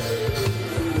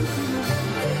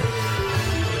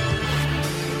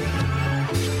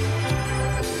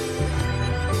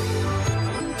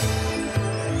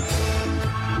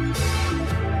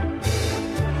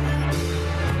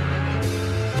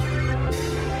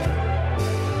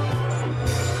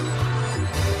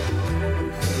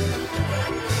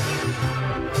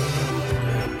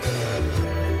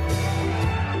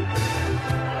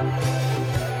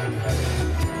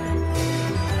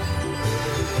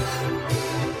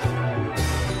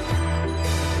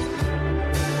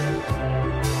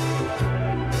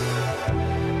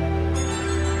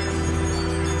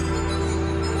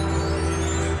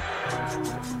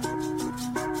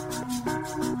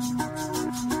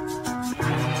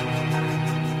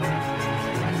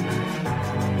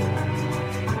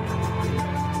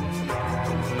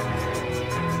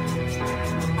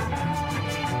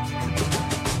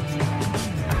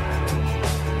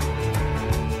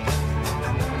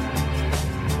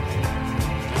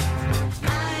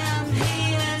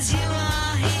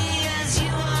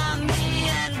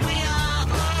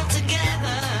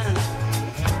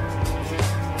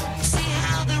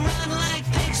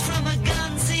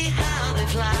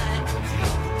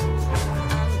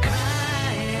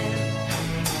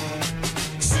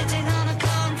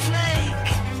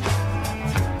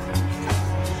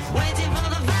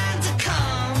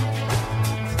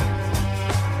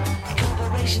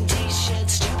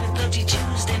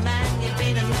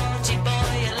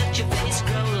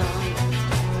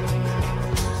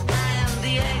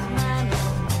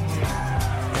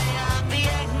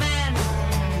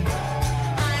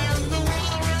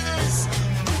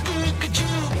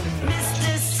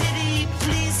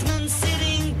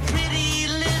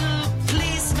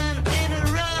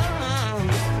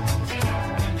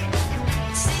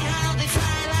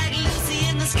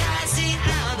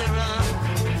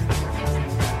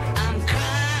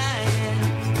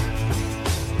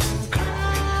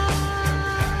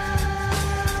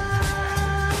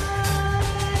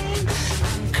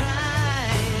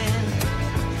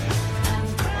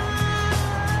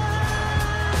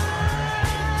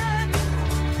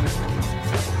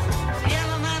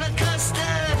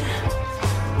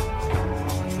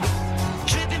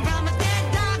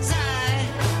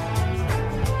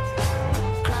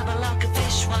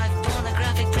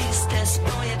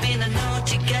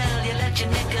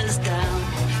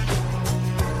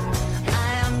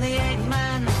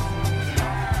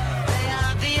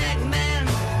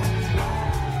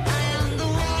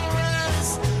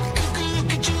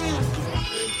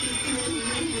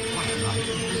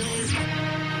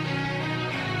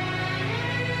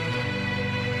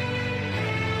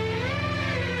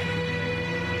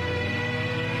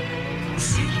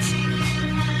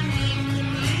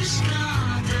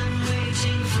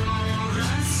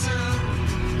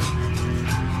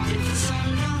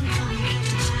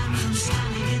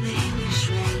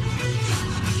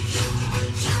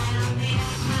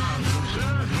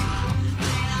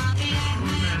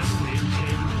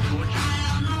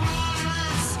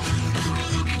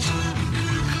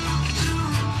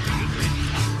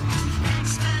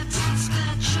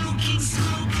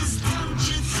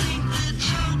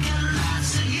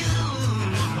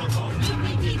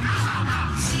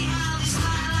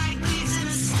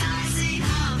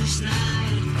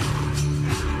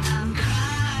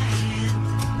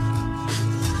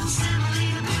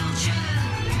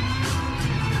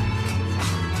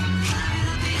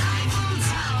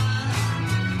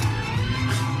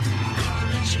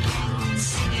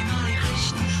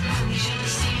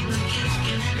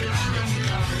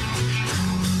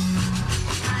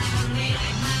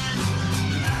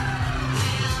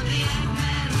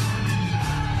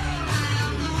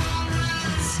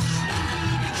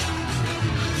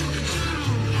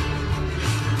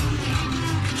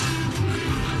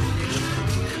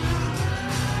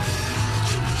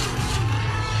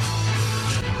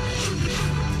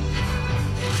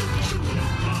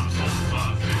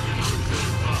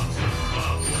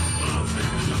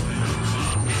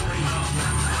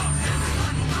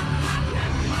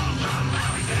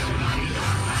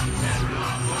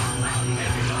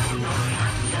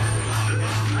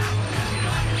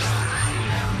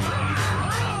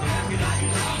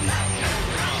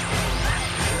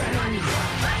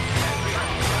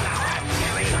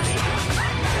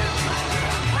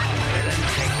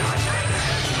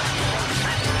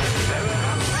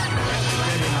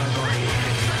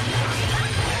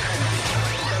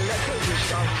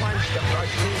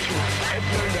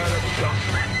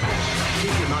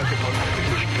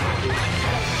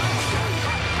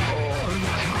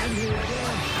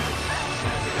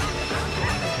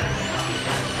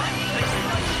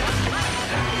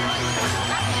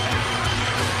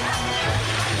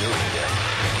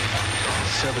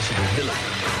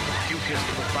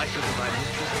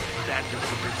 Dad just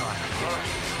retired.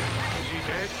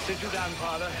 Sit you down,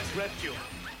 Father. Rest you.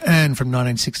 And from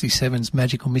 1967's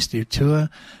Magical Mystery Tour,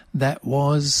 that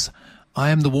was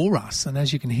I Am the Walrus. And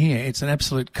as you can hear, it's an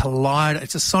absolute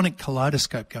it's a sonic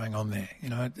kaleidoscope going on there. You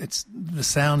know, it's the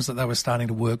sounds that they were starting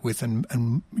to work with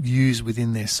and use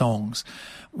within their songs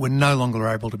were no longer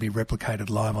able to be replicated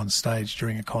live on stage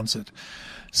during a concert.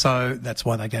 So that's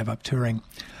why they gave up touring.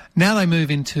 Now they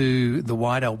move into the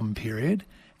White Album period,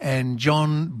 and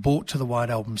John brought to the White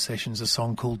Album sessions a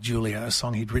song called Julia, a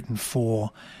song he'd written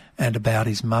for and about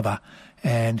his mother.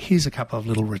 And here's a couple of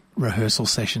little rehearsal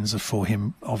sessions of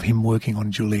him working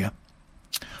on Julia.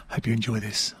 Hope you enjoy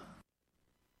this.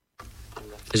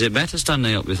 Is it better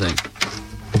standing up, you think?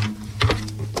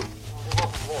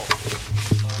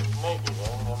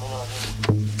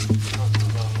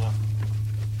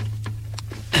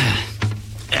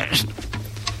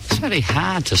 It's very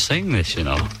hard to sing this, you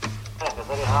know. It's a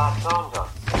very hard song, John.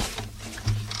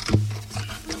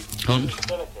 Hunt?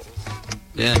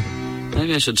 Yeah.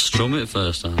 Maybe I should strum it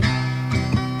first, huh?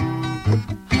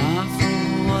 Half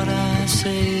of what I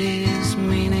say is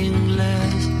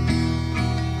meaningless,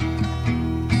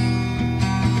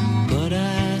 but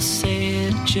I say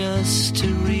it just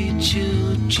to reach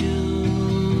you, Julia.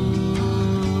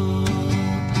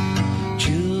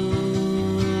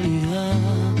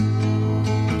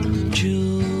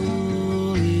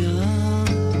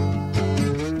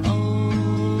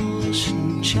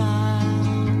 Ocean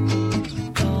child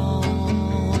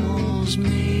calls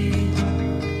me,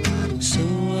 so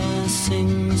I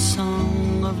sing the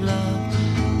song of love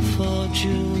for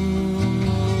Julia.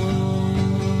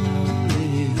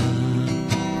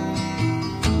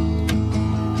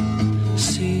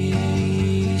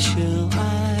 Seashell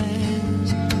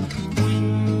eyes,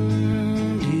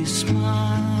 windy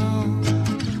smile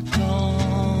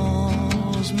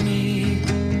calls me,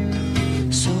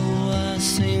 so I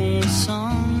sing the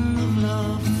song of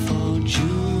love for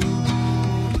Julia.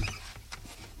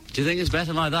 Do you think it's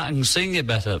better like that? I can sing it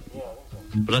better,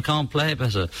 but I can't play it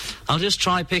better. I'll just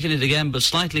try picking it again, but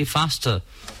slightly faster.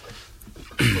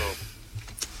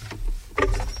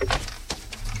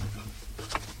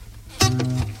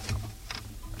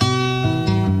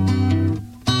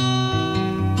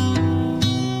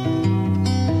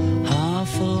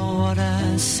 Half of what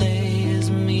I say is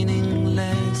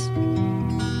meaningless,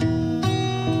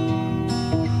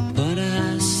 but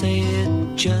I say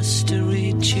it just to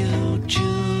reach you,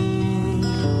 Julia.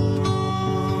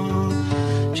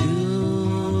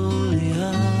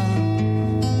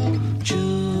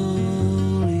 Julia,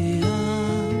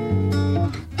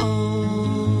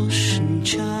 ocean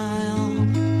child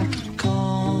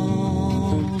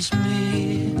calls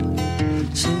me,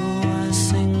 so I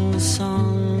sing the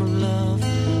song of love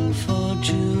for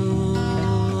Julia.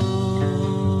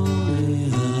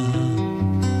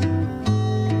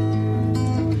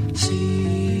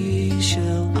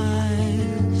 Seashell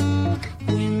eyes,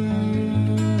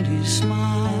 windy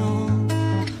smile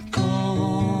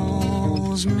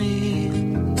calls me,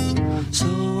 so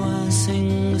I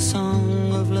sing the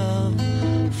song of love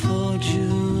for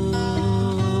Julia.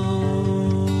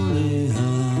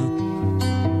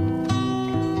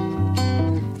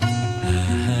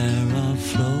 Hair of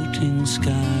floating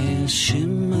skies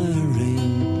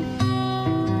shimmering,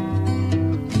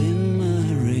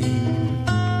 glimmering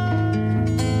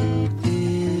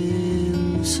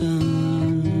in the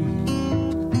sun.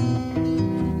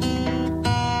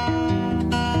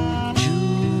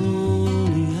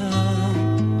 Julia,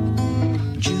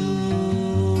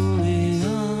 Julia,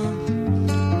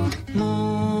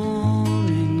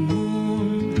 morning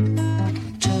moon,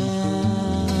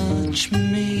 touch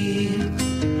me,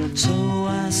 so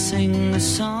I sing the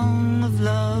song of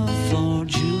love for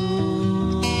Julia.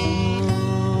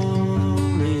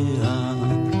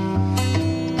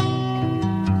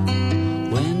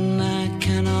 When I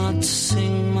cannot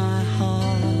sing my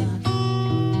heart,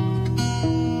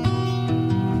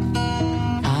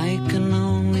 I can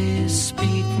only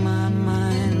speak my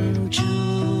mind, Julia.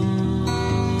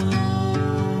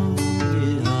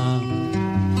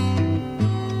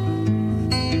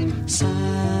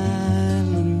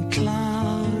 Silent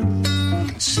cloud,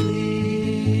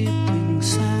 sleeping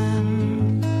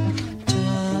sand,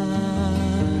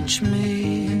 touch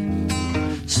me,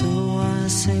 so I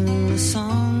sing the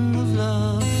song of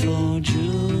love for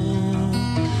Julia.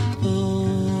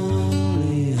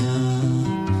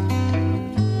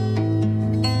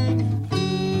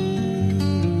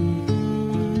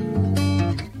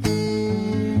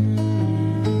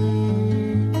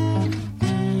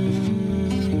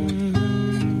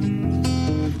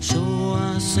 So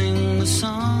I sing the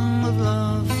song of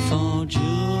love for Julia.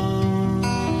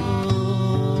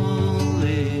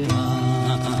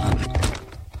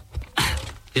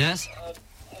 Yes?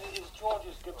 Is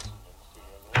George's Gibson in the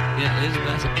studio? Yeah, it is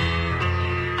better.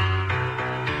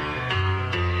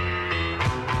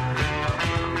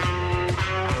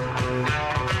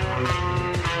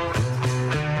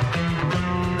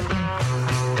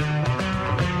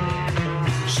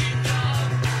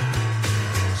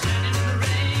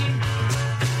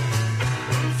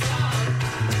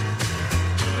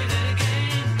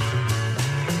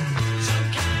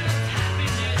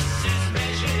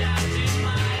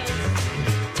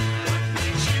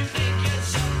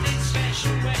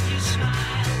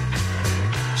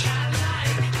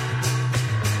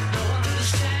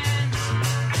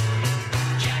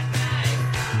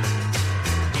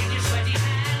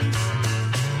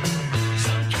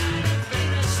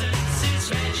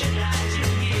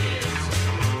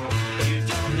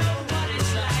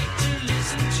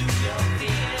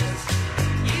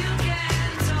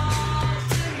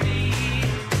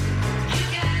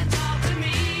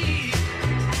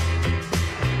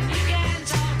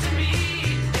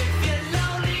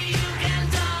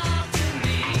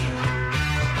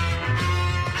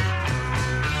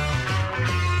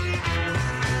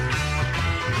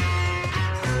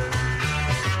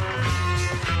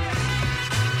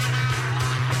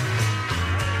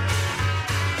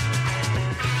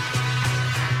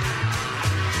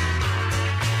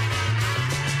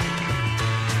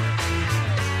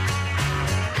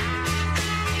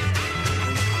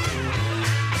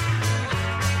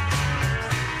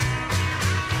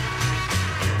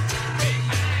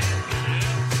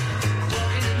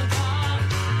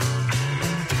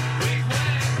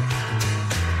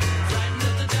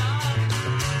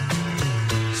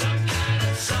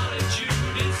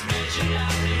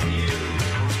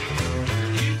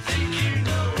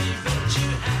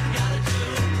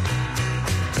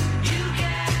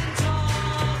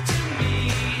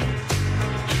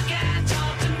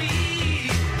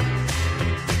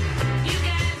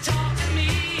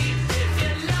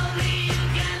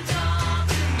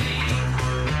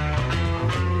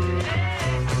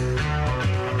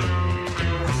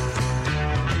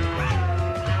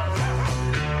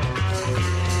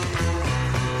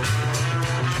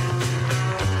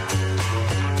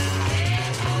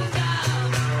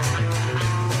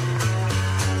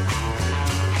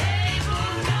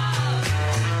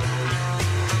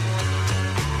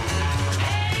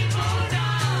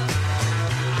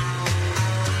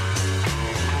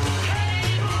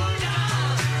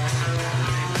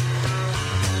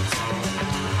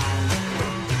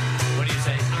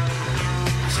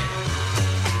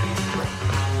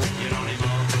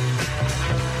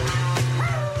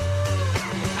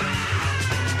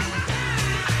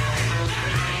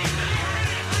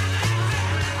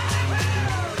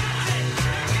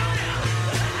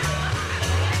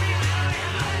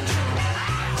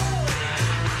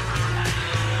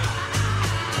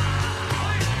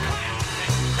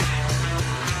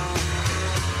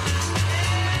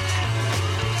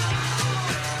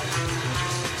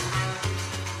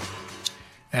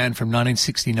 And from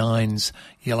 1969's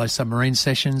Yellow Submarine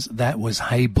Sessions, that was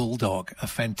Hey Bulldog, a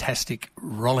fantastic,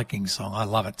 rollicking song. I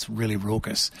love it. It's really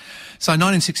raucous. So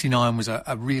 1969 was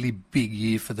a really big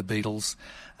year for the Beatles.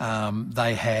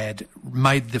 They had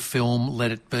made the film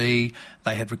Let It Be.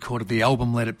 They had recorded the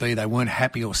album Let It Be. They weren't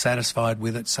happy or satisfied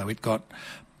with it, so it got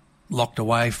locked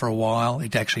away for a while.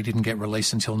 It actually didn't get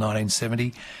released until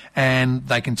 1970. And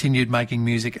they continued making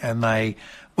music, and they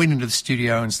went into the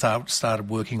studio and started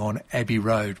working on Abbey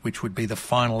Road, which would be the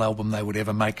final album they would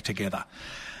ever make together.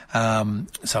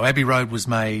 So Abbey Road was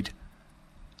made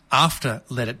after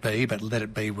Let It Be, but Let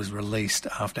It Be was released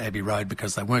after Abbey Road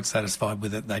because they weren't satisfied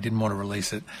with it. They didn't want to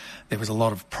release it. There was a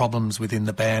lot of problems within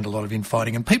the band, a lot of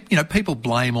infighting, and people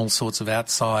blame all sorts of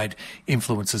outside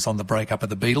influences on the breakup of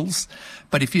the Beatles.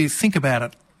 But if you think about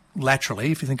it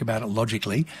laterally, if you think about it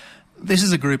logically, this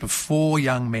is a group of 4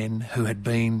 young men who had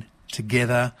been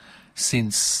together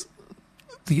since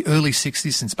the early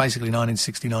 60s, since basically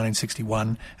 1960,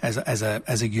 1961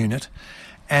 as a unit.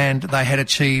 And they had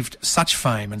achieved such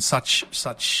fame and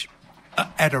such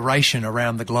adoration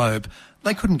around the globe.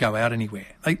 They couldn't go out anywhere.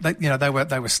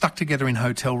 They were stuck together in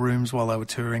hotel rooms while they were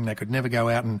touring. They could never go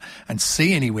out and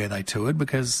see anywhere they toured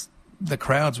because the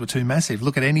crowds were too massive.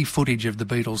 Look at any footage of the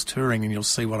Beatles touring and you'll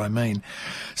see what I mean.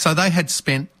 So they had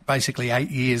spent basically 8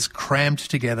 years crammed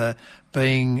together,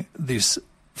 being this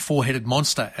 4-headed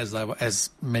monster, as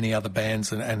many other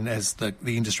bands and as the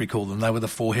industry called them. They were the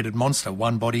 4-headed monster,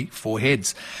 1 body, 4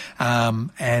 heads.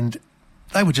 And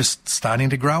they were just starting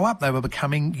to grow up. They were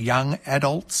becoming young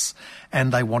adults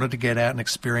and they wanted to get out and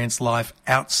experience life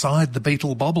outside the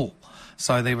Beatle bubble.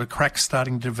 So there were cracks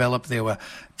starting to develop, there were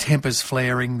tempers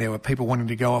flaring, there were people wanting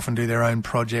to go off and do their own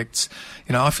projects.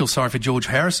 You know, I feel sorry for George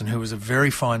Harrison, who was a very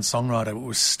fine songwriter, but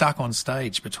was stuck on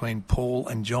stage between Paul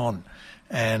and John.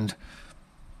 And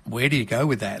where do you go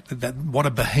with that? What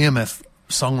a behemoth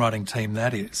songwriting team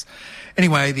that is.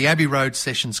 Anyway, the Abbey Road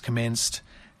sessions commenced,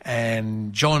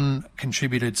 and John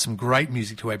contributed some great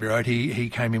music to Abbey Road. He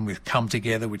came in with Come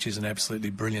Together, which is an absolutely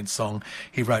brilliant song.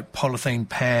 He wrote Polythene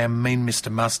Pam, Mean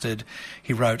Mr. Mustard.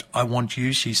 He wrote I Want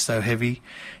You, She's So Heavy.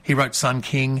 He wrote Sun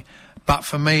King. But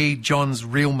for me, John's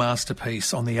real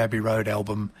masterpiece on the Abbey Road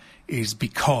album is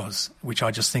Because, which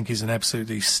I just think is an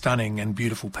absolutely stunning and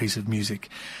beautiful piece of music.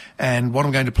 And what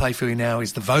I'm going to play for you now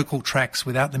is the vocal tracks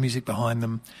without the music behind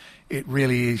them. It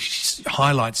really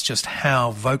highlights just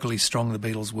how vocally strong the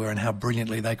Beatles were and how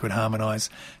brilliantly they could harmonise.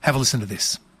 Have a listen to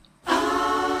this.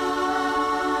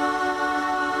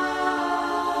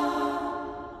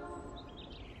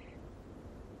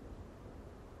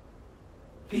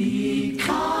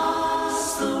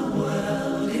 Because the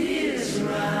world is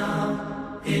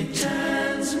round, it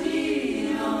turns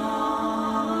me on.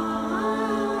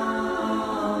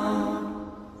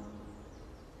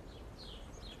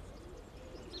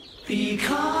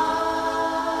 Because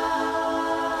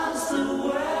the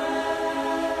world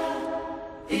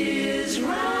is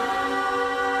round.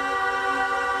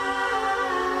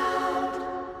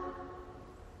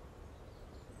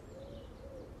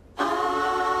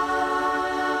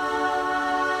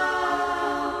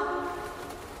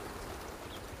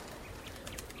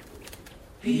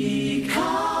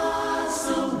 Because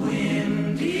the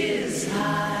wind is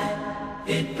high,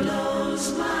 it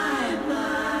blows my mind.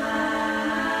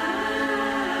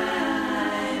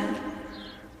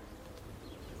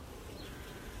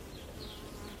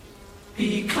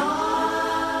 Because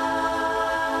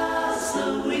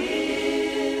the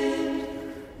wind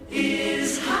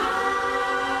is high.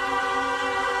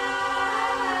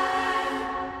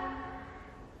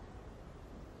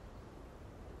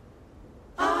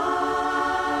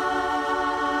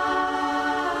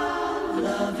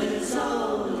 Love is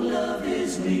old, love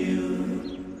is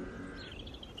new.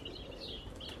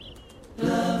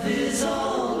 Love is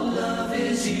old, love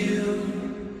is you.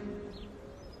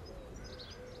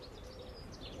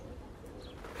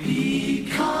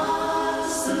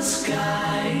 Because the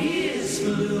sky is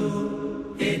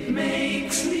blue, it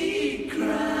makes me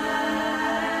cry.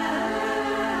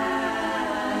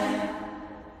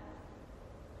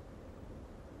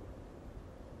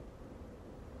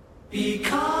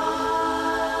 Because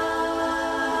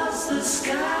the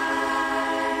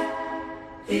sky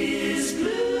is blue.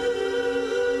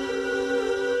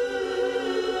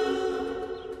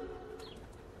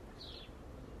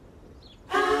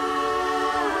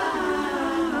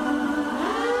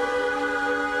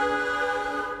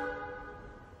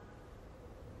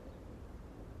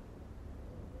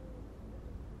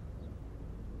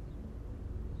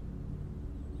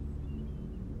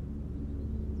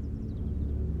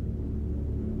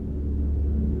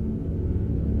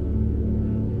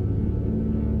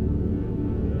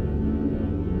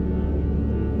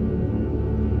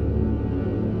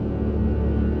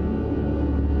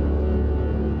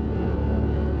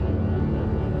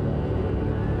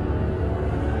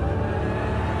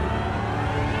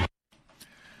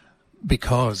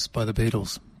 Because by the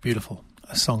Beatles. Beautiful.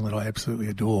 A song that I absolutely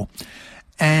adore.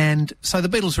 And so the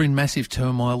Beatles are in massive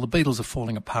turmoil. The Beatles are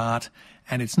falling apart,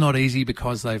 and it's not easy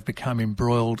because they've become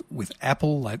embroiled with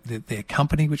Apple, their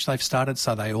company which they've started,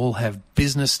 so they all have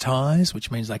business ties,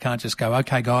 which means they can't just go,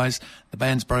 okay, guys, the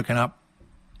band's broken up,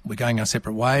 we're going our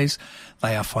separate ways.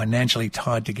 They are financially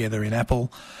tied together in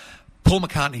Apple. Paul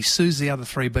McCartney sues the other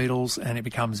three Beatles, and it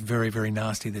becomes very, very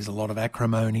nasty. There's a lot of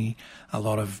acrimony, a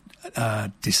lot of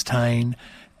disdain,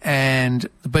 and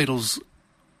the Beatles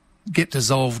get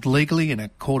dissolved legally in a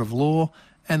court of law,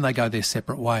 and they go their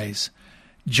separate ways.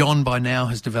 John, by now,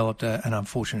 has developed an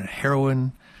unfortunate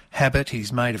heroin habit.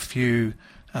 He's made a few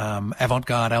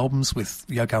avant-garde albums with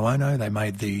Yoko Ono. They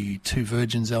made the Two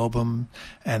Virgins album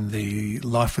and the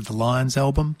Life with the Lions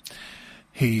album.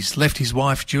 He's left his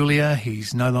wife, Julia.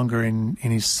 He's no longer in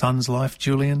his son's life,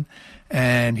 Julian,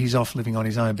 and he's off living on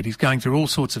his own. But he's going through all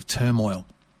sorts of turmoil.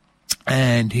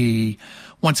 And he,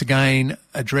 once again,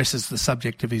 addresses the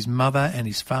subject of his mother and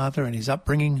his father and his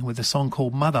upbringing with a song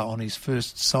called Mother on his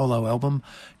first solo album,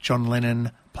 John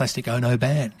Lennon, Plastic Ono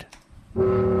Band.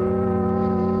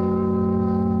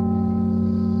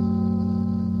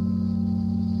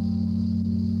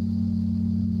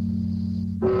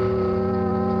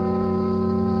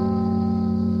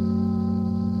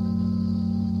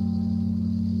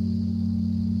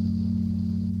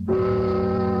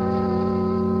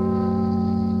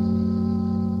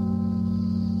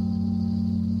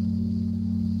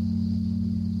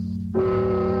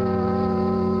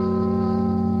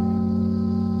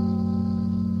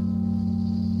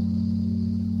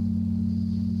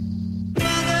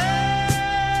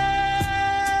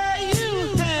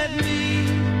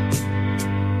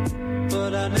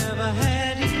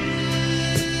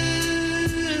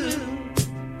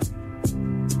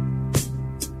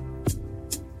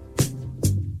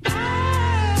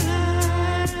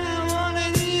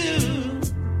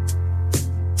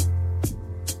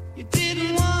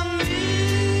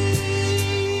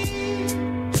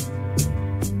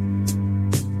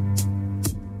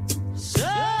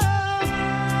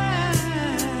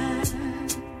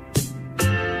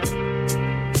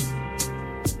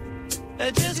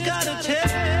 I just gotta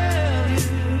tell you.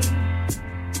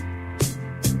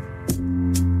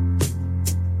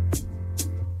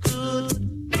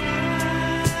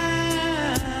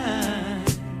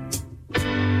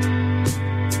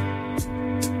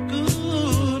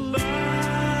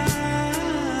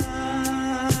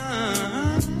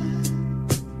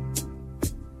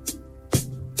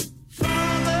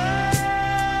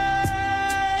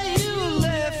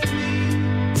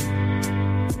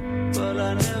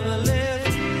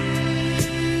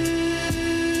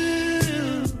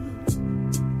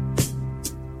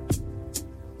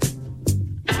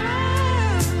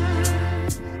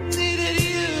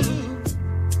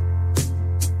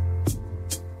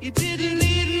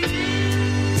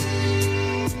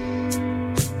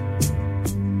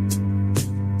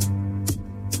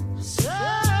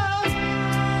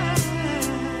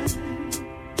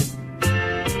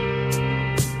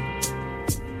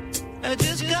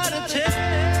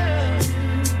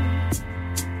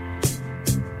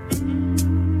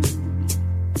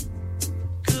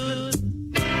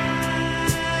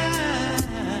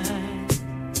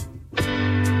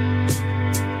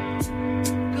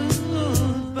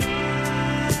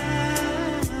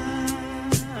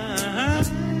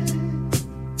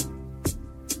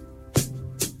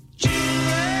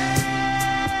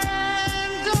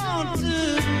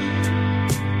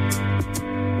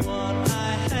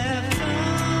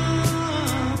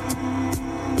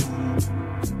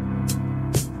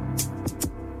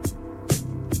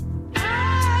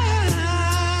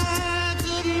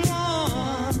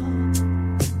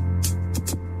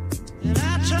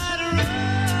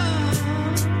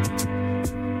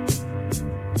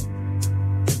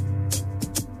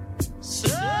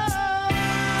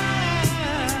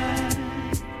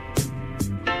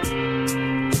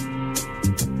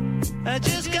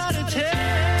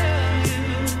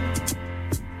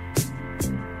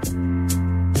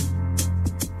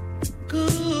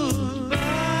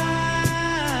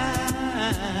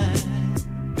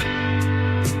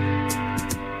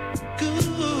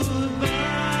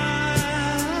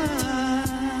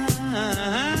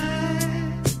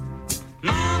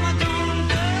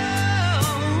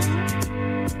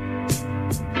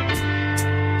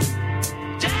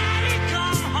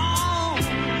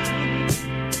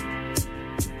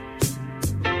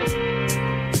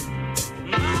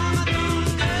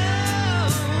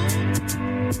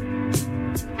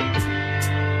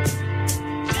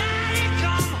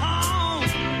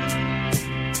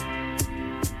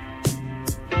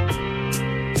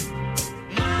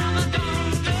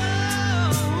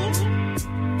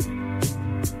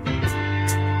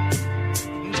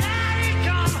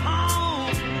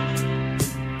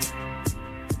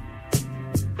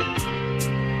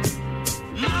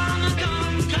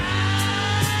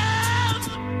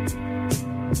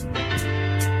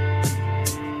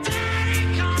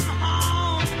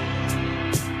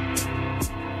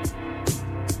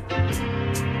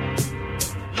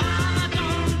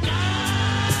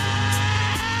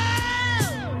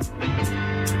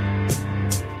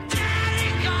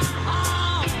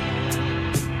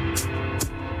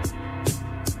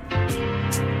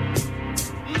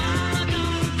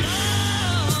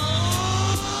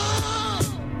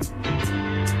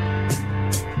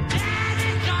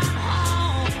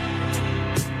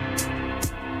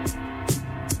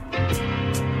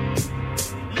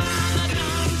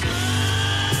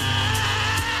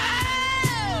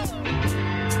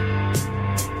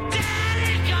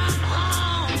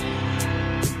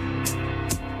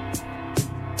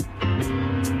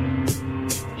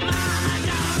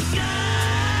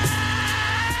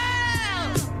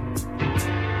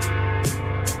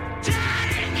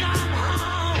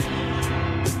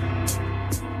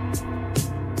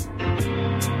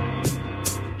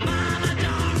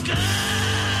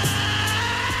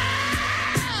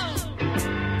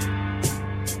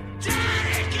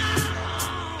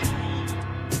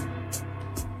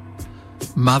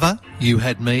 Mother, you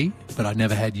had me, but I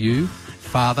never had you.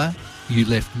 Father, you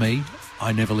left me,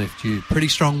 I never left you. Pretty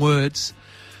strong words.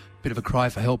 Bit of a cry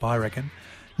for help, I reckon.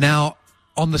 Now,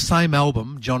 on the same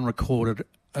album, John recorded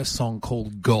a song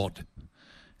called God.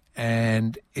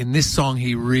 And in this song,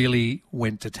 he really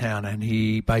went to town and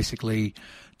he basically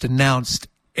denounced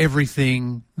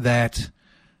everything that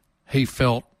he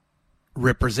felt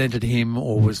represented him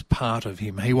or was part of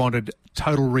him. He wanted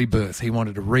total rebirth. He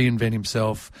wanted to reinvent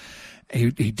himself. He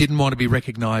didn't want to be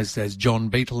recognised as John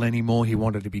Beatle anymore. He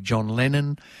wanted to be John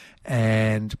Lennon.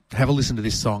 And have a listen to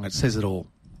this song. It says it all.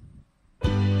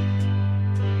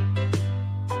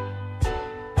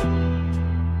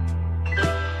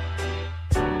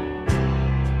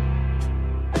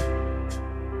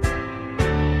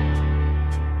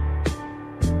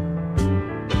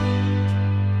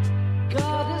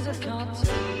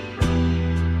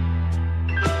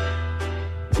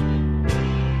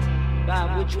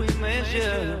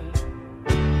 measure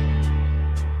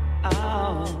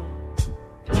our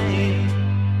pain.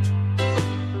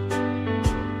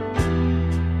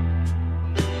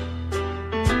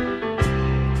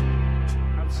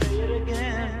 I'll say it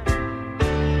again.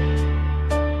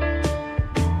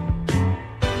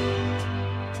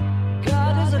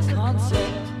 God is a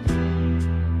concept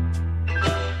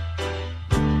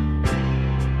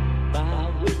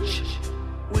by which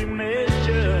we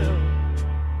measure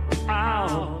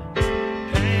our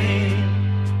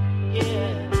pain.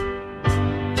 Yeah.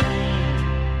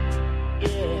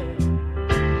 Yeah.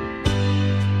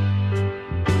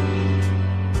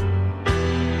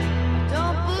 I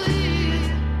don't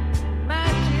believe in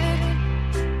magic.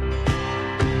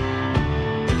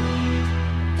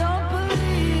 Don't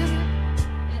believe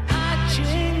in I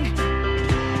Ching.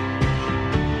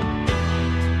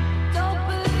 Don't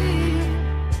believe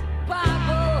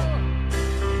Bible.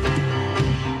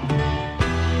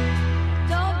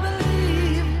 Don't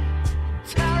believe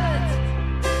talent.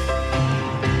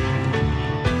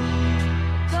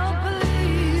 Don't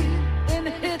believe in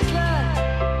Hitler.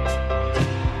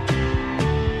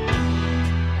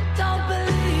 Don't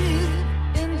believe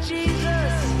in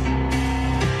Jesus.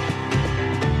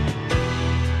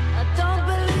 I don't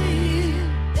believe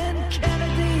in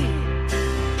Kennedy.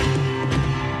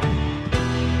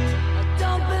 I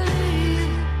don't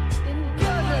believe in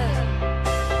brother.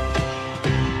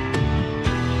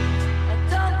 I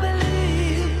don't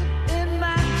believe in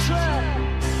mantra.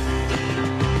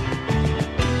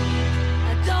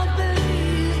 I don't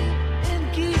believe in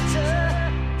Gita.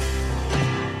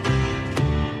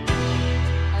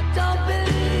 I don't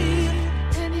believe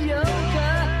in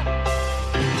yoga.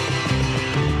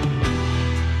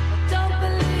 I don't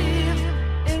believe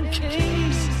in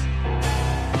kings.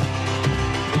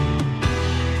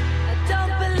 I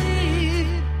don't believe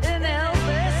in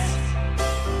Elvis.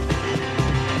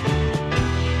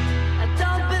 I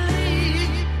don't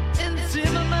believe in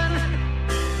Zimmerman.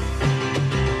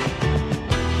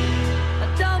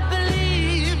 I don't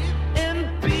believe in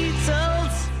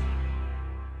Beatles.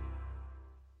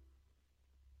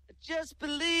 I just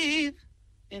believe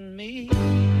in me.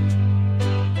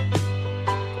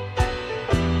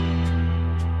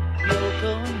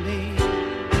 Yoko and me.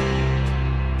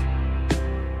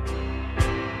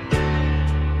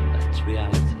 That's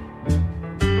reality.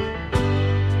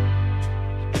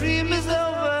 Dream is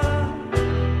over.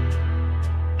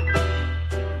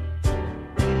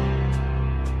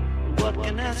 What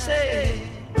can I say?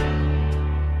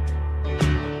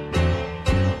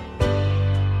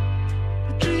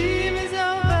 The dream is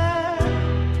over.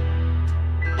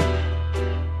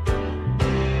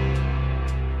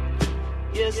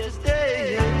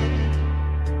 Yesterday,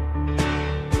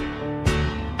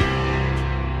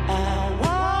 I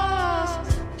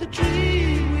was the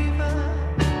dream weaver.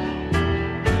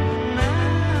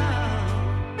 Now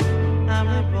I'm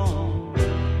reborn.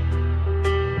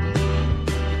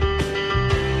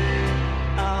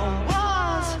 I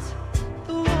was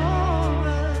the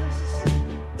walrus,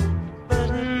 but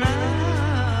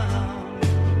now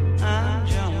I'm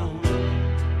John.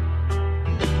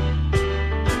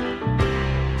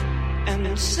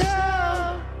 And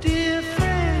so, dear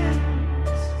friends,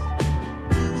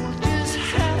 we'll just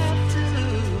have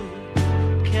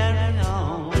to carry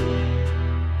on.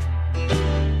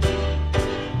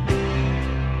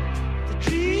 The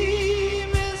dream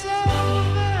is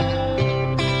over.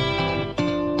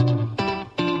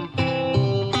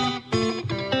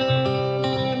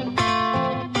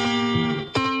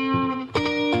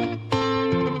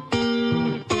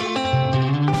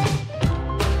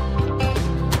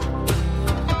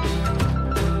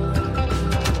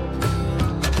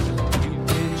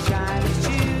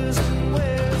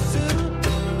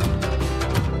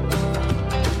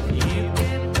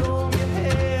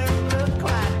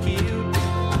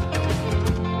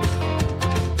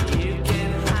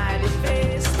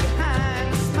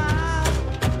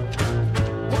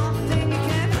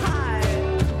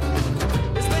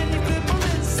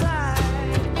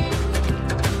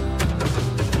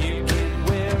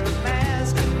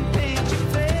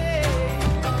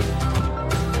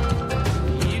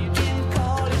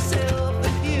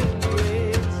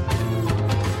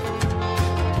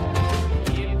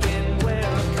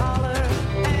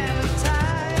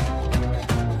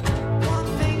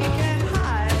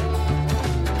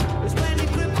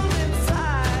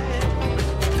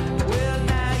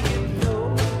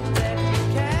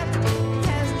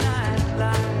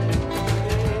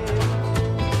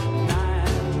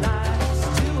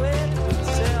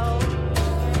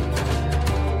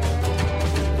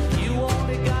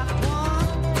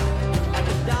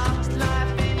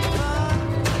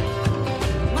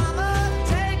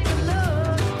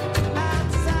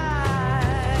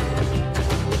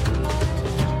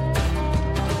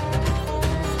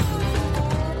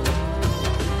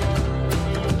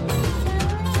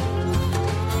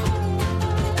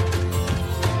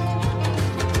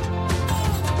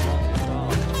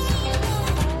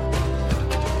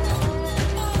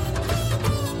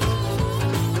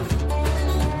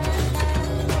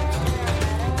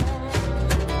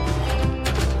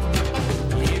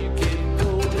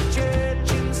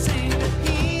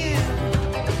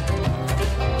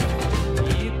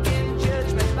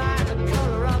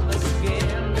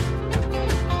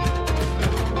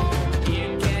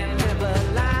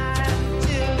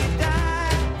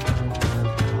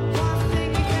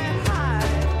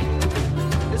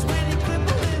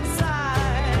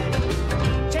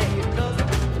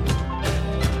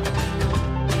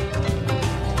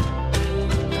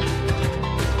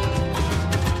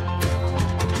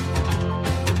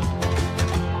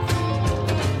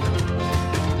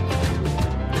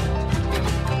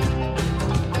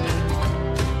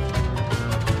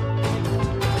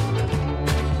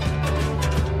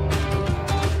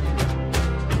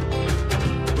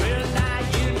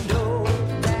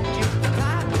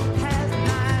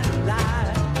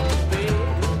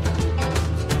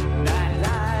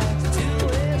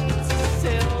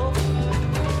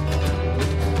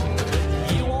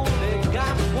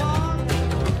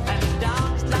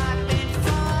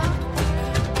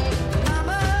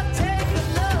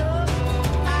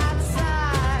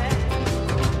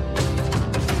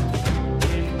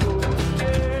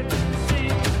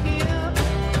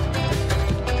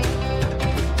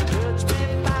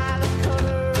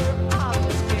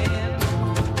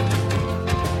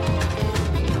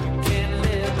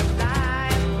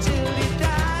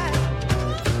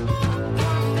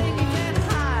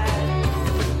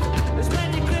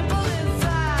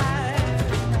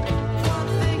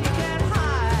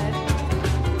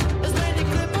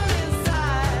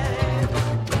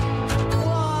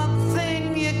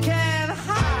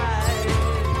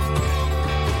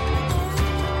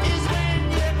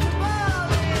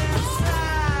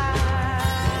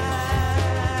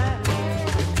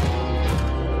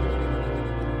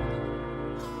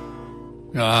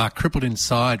 Crippled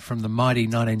Inside from the mighty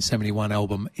 1971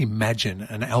 album Imagine,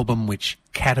 an album which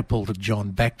catapulted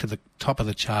John back to the top of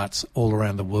the charts all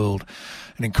around the world.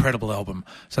 An incredible album.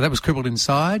 So that was Crippled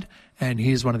Inside, and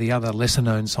here's one of the other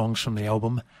lesser-known songs from the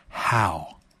album,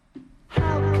 How.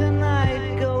 How can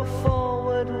I go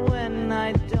forward when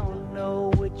I don't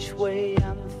know which way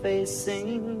I'm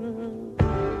facing?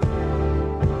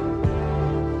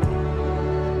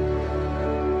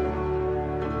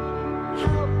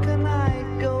 How can I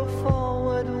go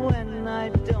forward when I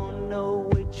don't know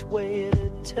which way to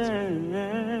turn?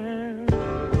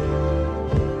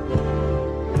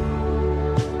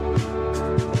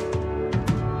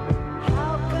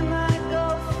 How can I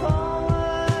go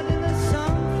forward into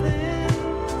something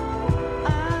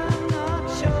I'm not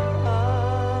sure of?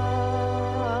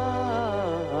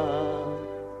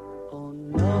 Oh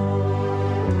no.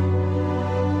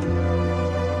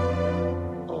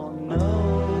 Oh no.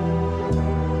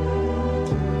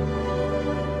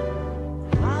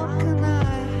 How can I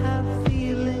have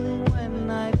feeling when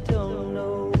I don't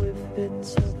know if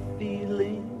it's a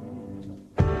feeling?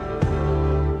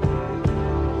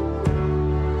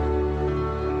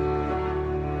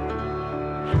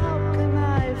 How can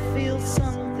I feel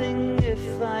something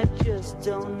if I just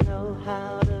don't know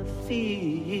how to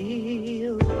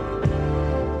feel?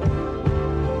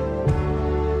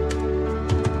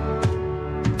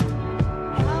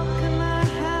 How can I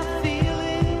have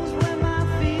feelings when my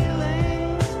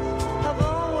feelings have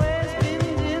always been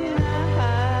denied?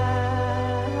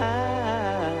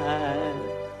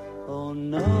 Oh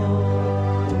no.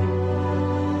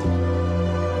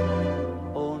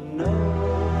 Oh no.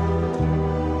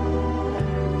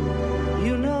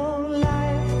 You know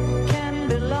life can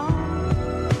be long,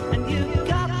 and you've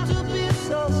got to be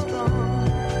so strong,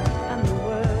 and the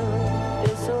world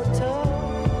is so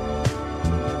tough.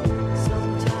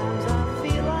 Sometimes I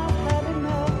feel I've had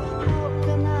enough. How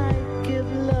can I give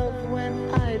love when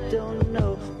I don't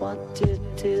know what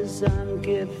it is I'm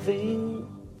giving?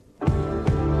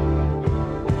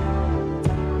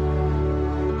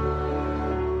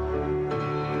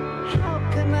 How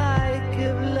can I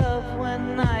give love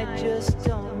when I just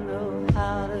don't know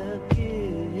how to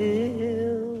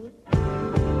give?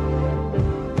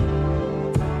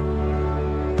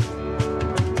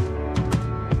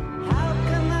 How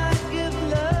can I give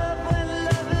love when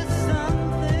love is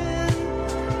something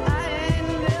I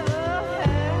ain't never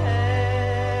had?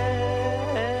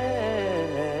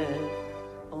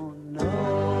 Oh no.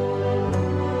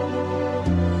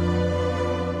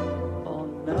 Oh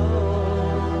no.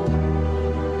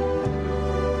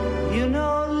 You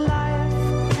know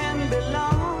life can be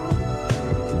long,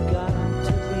 got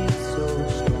to be so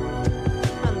strong,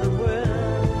 and the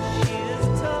world, she is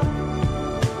tough.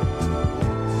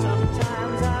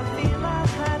 Sometimes I feel I've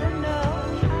had enough.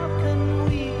 How can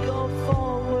we go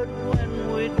forward when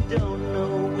we don't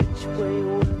know which way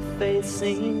we're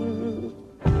facing?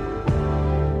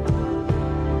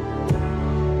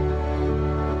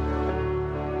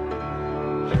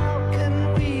 How can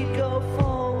we go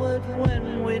forward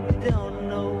when we don't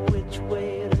know which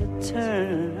way to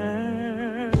turn?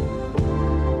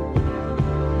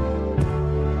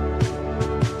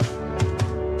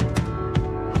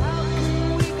 How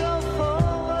can we go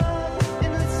forward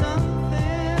into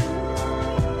something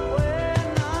we're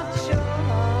not sure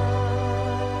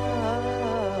of?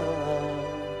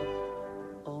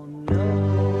 Oh no.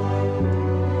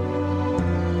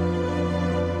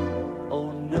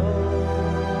 Oh no.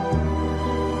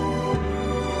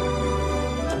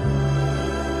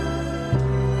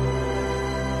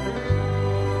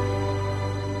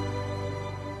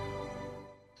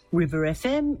 River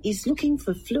FM is looking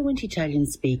for fluent Italian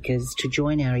speakers to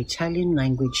join our Italian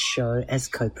language show as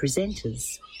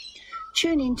co-presenters.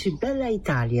 Tune in to Bella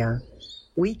Italia,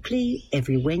 weekly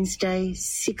every Wednesday,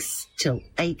 6 till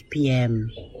 8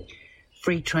 p.m.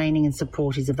 Free training and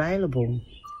support is available.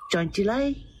 Don't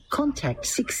delay. Contact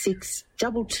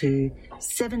 6622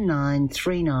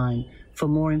 7939 for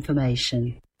more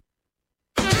information.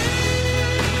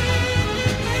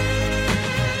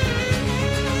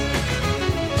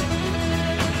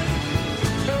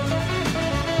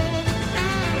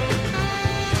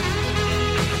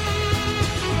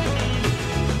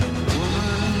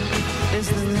 Is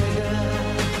the nigger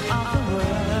of the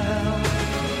world?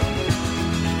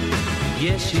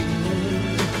 Yes, you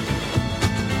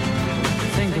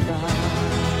think about.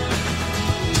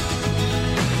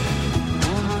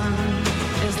 Woman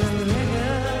is the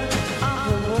nigger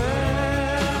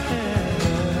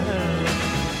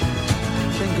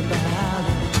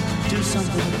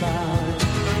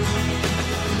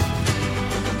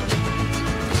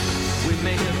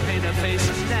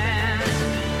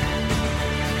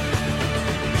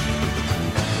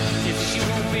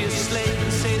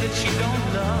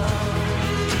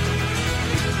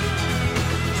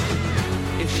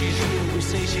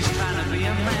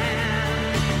a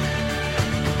man.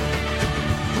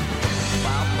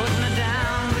 While putting her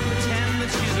down, we pretend that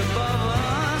she's above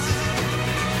us.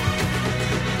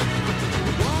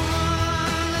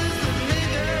 Woman is the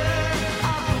nigger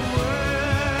of the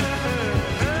world.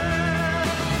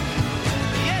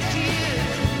 Yes, she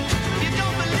is. If you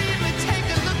don't believe me, take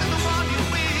a look at the one you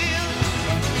will.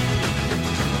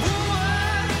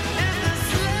 Woman is the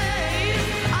slave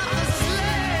of the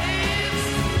slaves.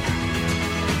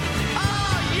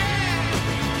 Oh yeah,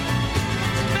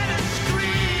 better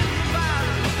scream about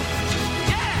it.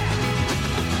 Yeah.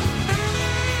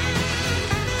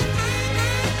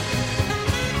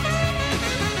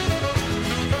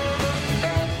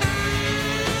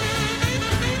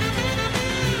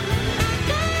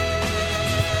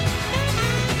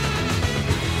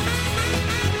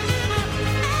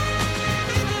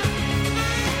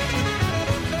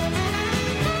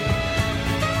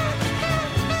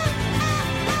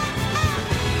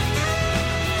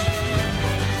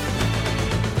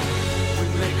 We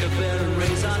make a bed and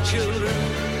raise our children.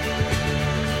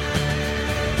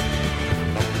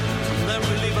 Then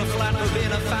we leave a flat for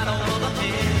being a fat old mother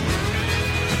hen.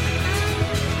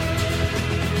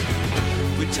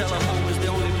 We tell her home is the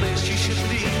only place she should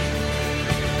be.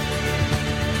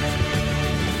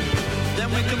 Then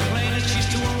we complain that she's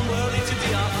too unworthy to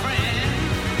be our friend.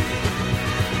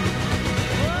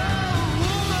 Oh,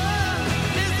 woman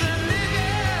is the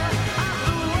nigger of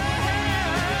the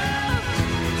world.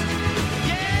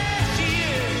 Yeah, she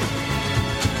is.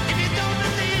 If you don't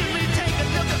believe me, take a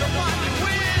look at the one you're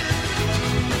with.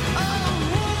 Oh,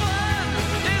 woman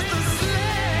is the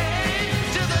slave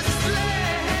to the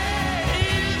slave.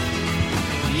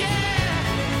 Yeah.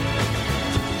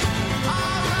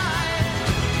 All right.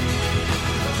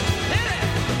 Hit it.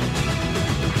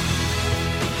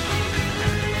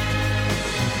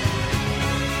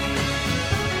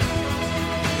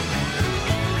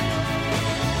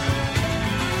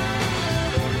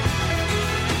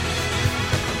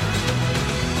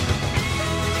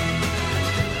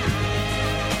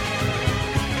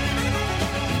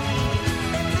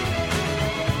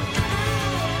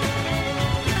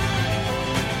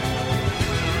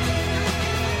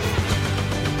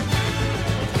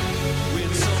 We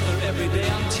insult her every day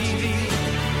on TV.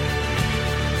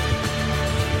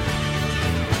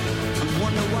 And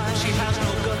wonder why she has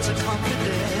no guts or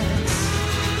confidence.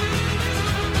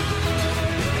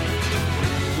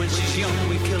 When she's young,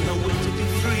 we kill her will to be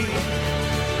free.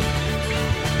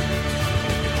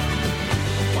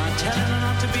 While telling her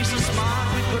not to be so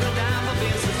smart, we put her down for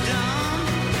being so dumb.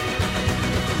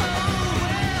 Oh,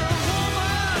 well,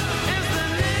 woman is the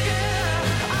nigger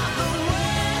of the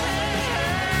world.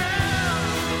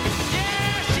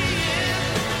 Yeah, she is.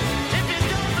 If you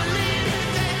don't believe me,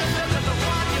 take a look at the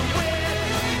one you're with.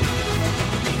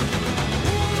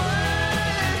 Woman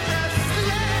is the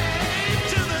slave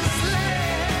to the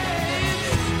slaves.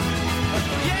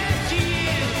 Yeah, she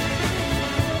is.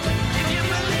 If you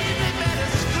believe me, better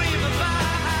scream about.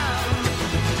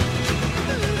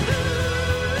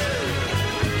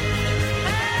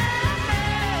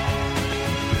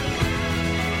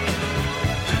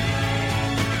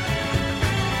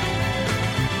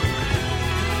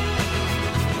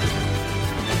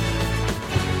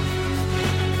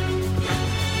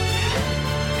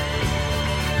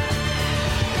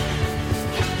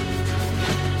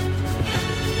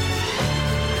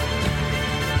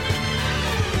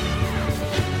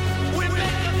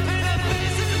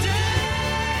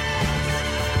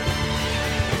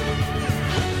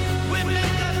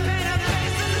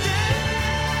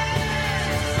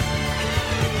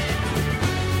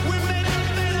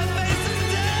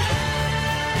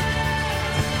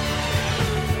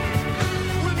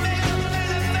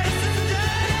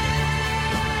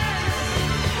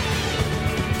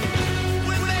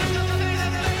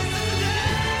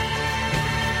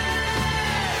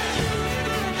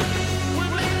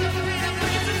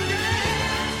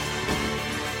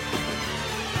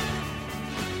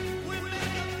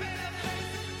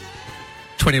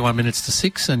 21 minutes to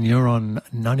 6, and you're on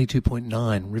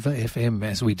 92.9 River FM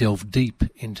as we delve deep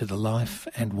into the life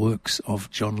and works of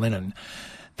John Lennon.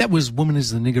 That was Woman is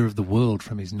the Nigger of the World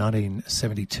from his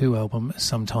 1972 album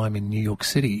Sometime in New York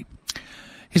City.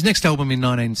 His next album in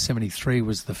 1973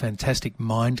 was the fantastic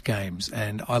Mind Games,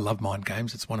 and I love Mind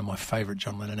Games. It's one of my favourite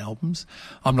John Lennon albums.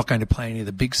 I'm not going to play any of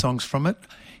the big songs from it.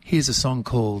 Here's a song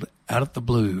called Out of the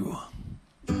Blue.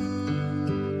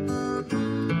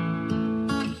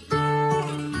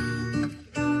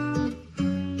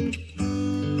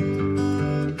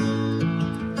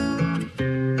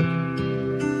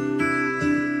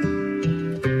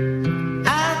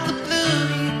 Out the blue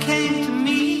you came to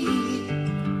me,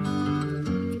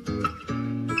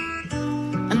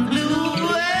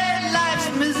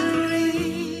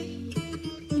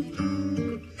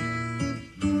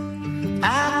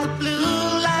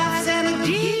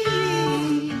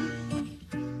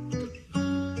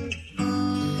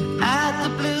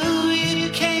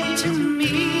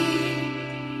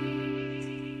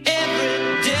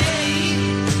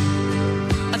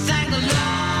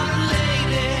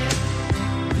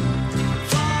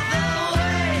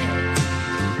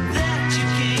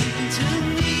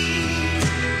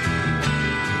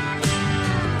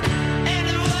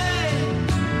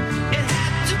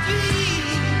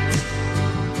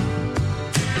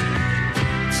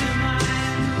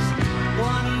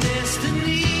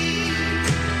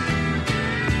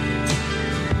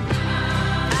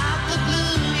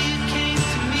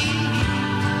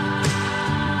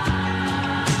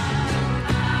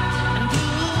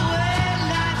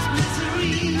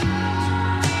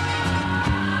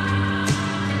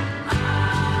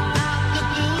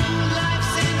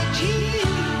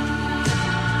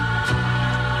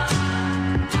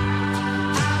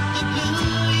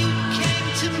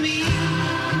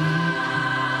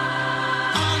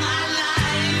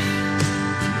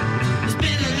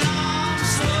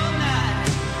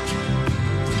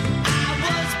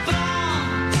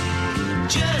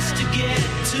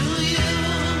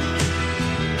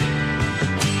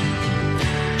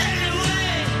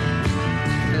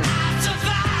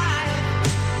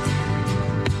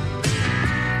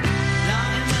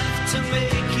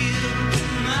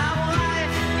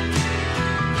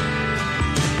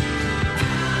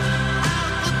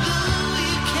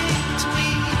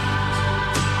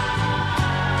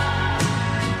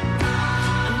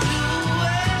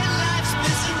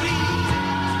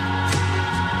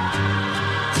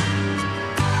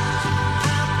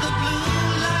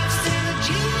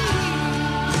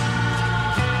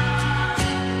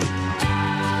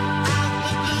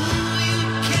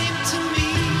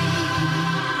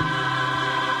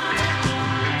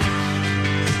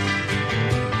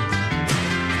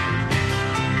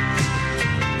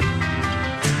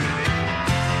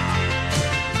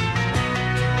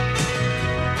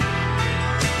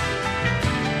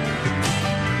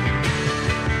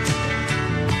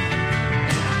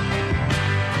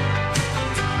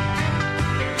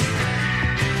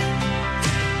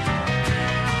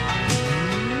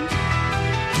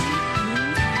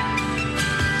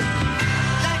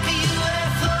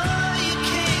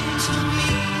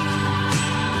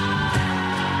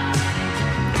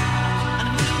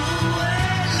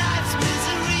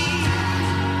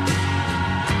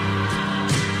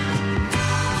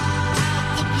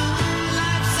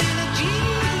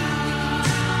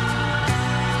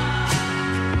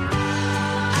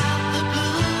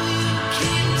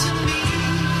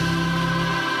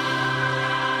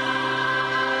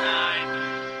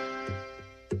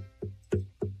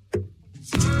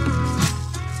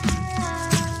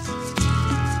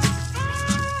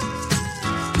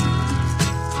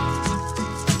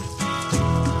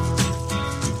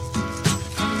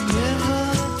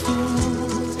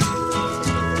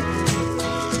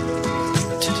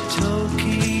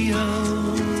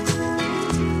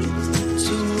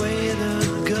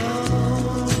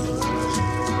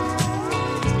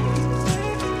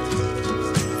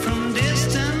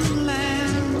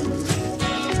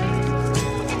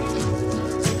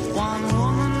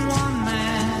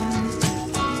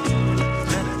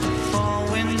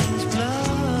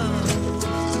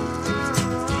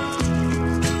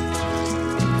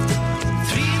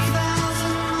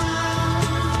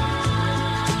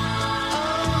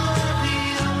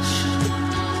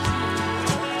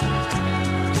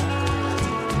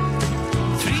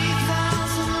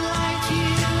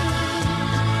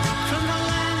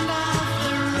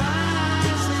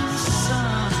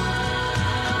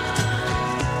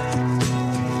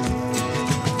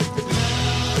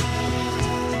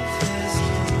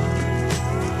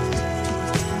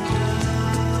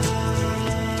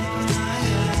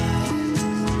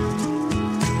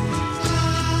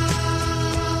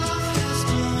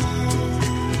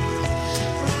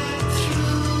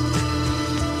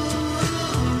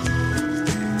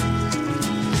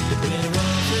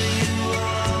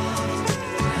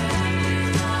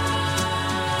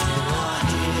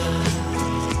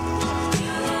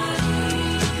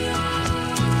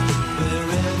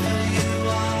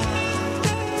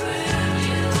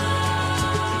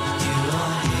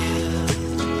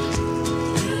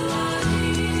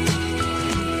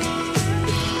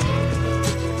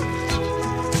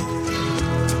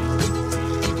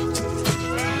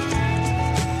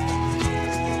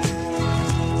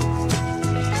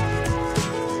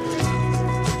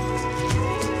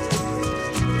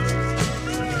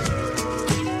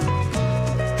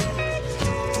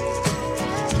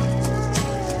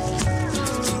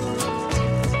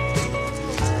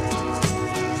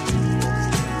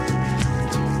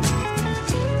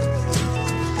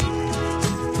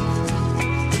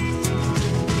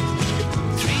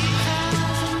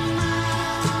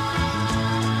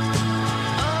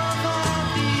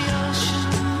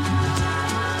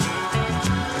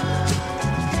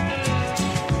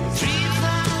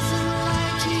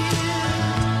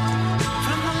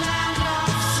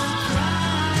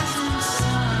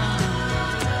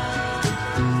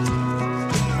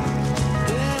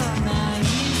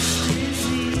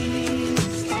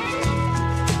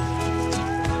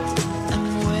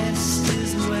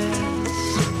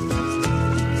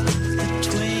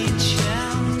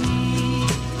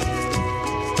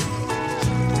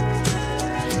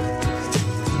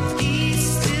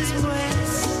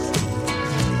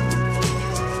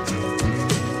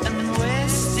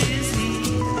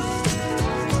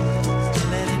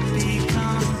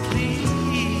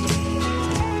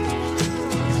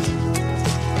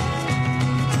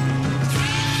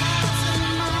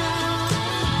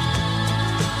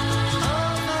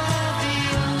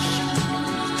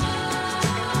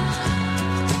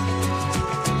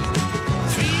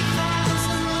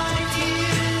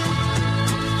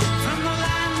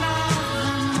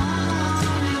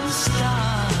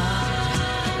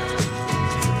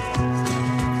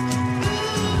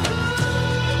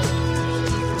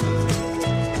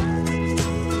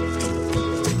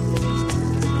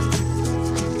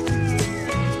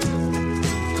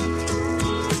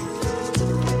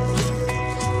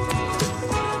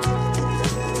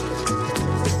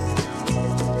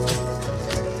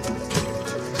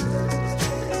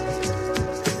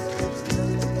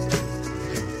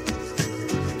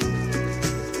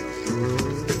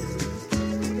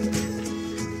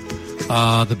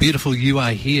 The beautiful You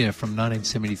Are Here from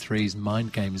 1973's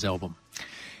Mind Games album.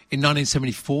 In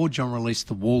 1974, John released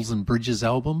the Walls and Bridges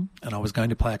album, and I was going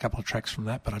to play a couple of tracks from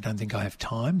that, but I don't think I have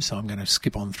time, so I'm going to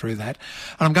skip on through that.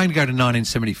 And I'm going to go to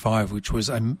 1975, which was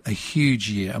a huge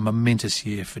year, a momentous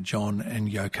year for John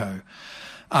and Yoko.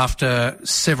 After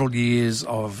several years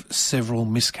of several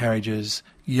miscarriages,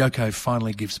 Yoko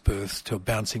finally gives birth to a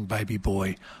bouncing baby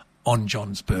boy on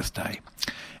John's birthday.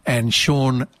 And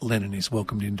Sean Lennon is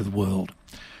welcomed into the world.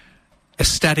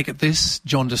 Ecstatic at this,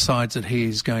 John decides that he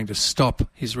is going to stop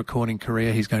his recording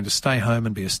career. He's going to stay home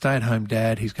and be a stay-at-home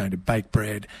dad. He's going to bake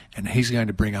bread and he's going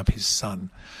to bring up his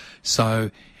son. So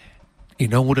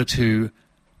in order to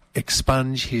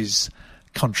expunge his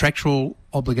contractual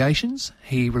obligations,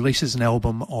 he releases an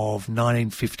album of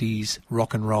 1950s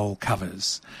rock and roll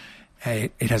covers.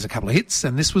 It has a couple of hits,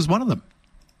 and this was one of them.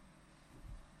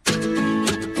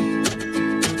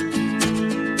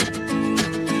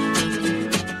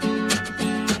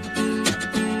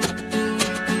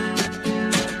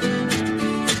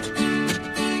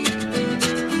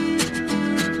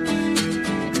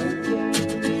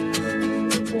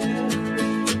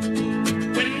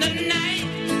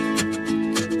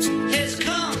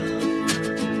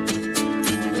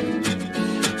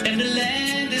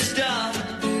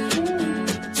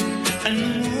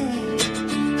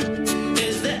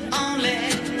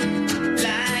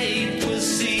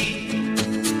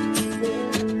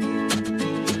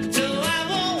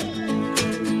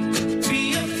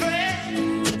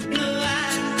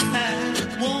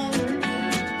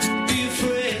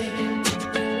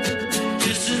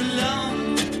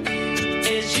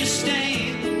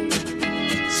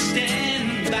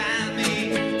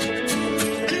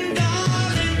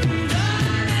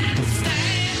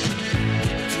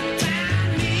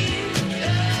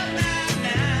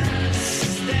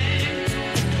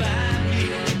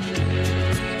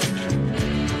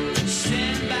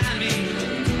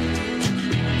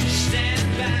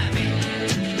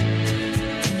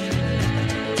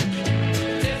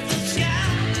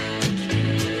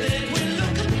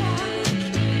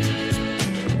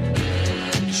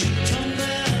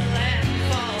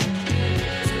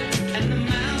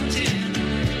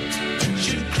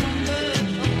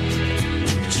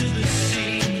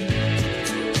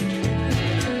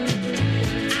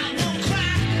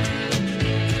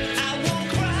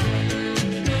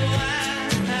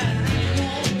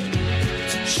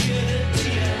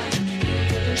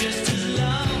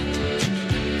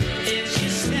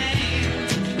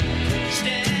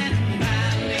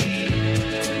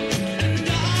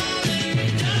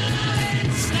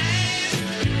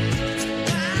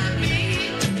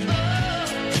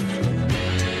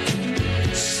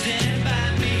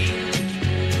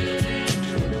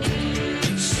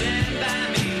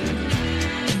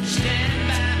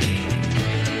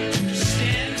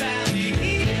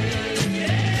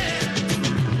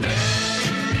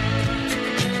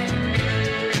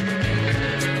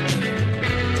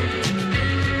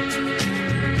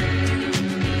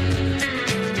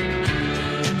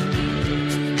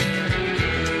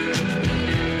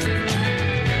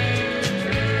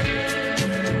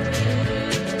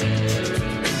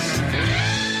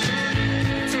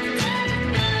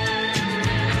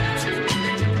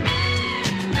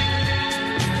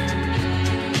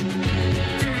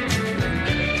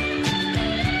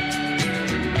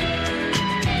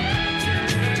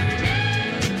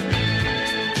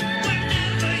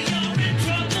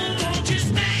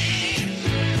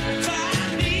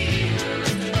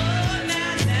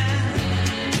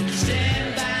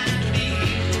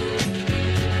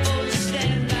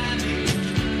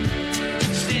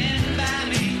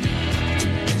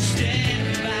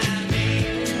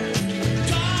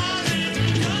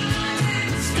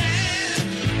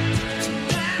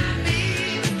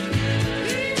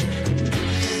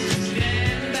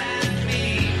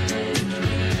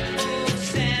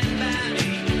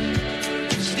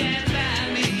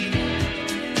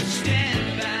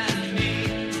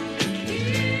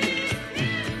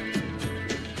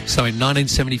 So in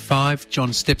 1975,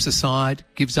 John steps aside,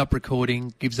 gives up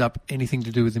recording, gives up anything to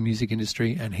do with the music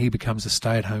industry, and he becomes a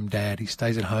stay-at-home dad. He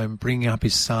stays at home, bringing up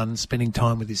his son, spending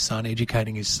time with his son,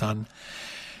 educating his son.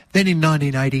 Then in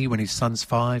 1980, when his son's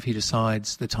 5, he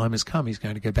decides the time has come. He's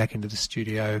going to go back into the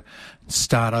studio and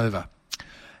start over.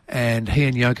 And he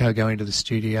and Yoko go into the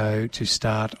studio to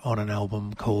start on an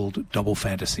album called Double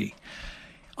Fantasy.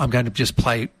 I'm going to just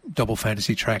play Double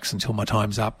Fantasy tracks until my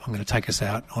time's up. I'm going to take us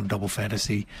out on Double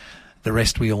Fantasy. The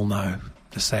rest we all know,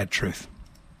 the sad truth.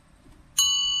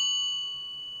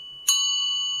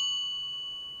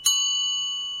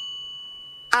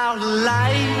 Our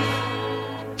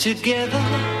life together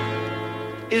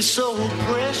is so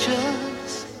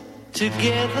precious.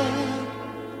 Together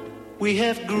we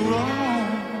have grown.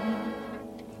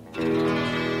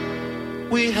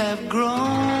 We have grown.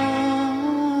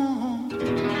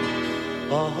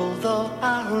 Although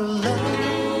our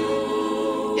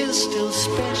love is still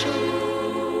special,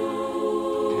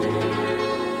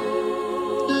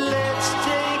 let's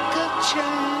take a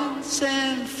chance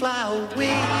and fly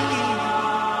away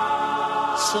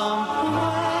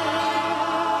somewhere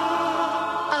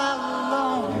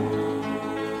alone.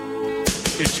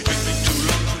 It's been too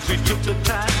long since we took the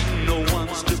time. No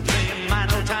one's to blame. I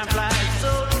know time flies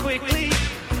so quickly.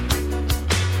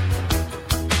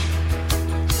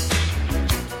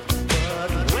 But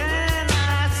when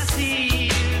I see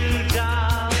you,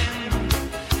 darling,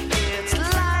 it's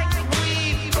like we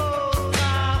both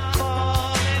are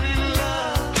falling in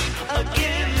love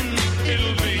again.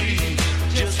 It'll be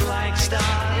just like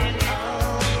starting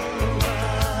over.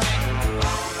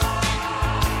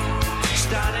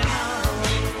 Starting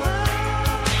over.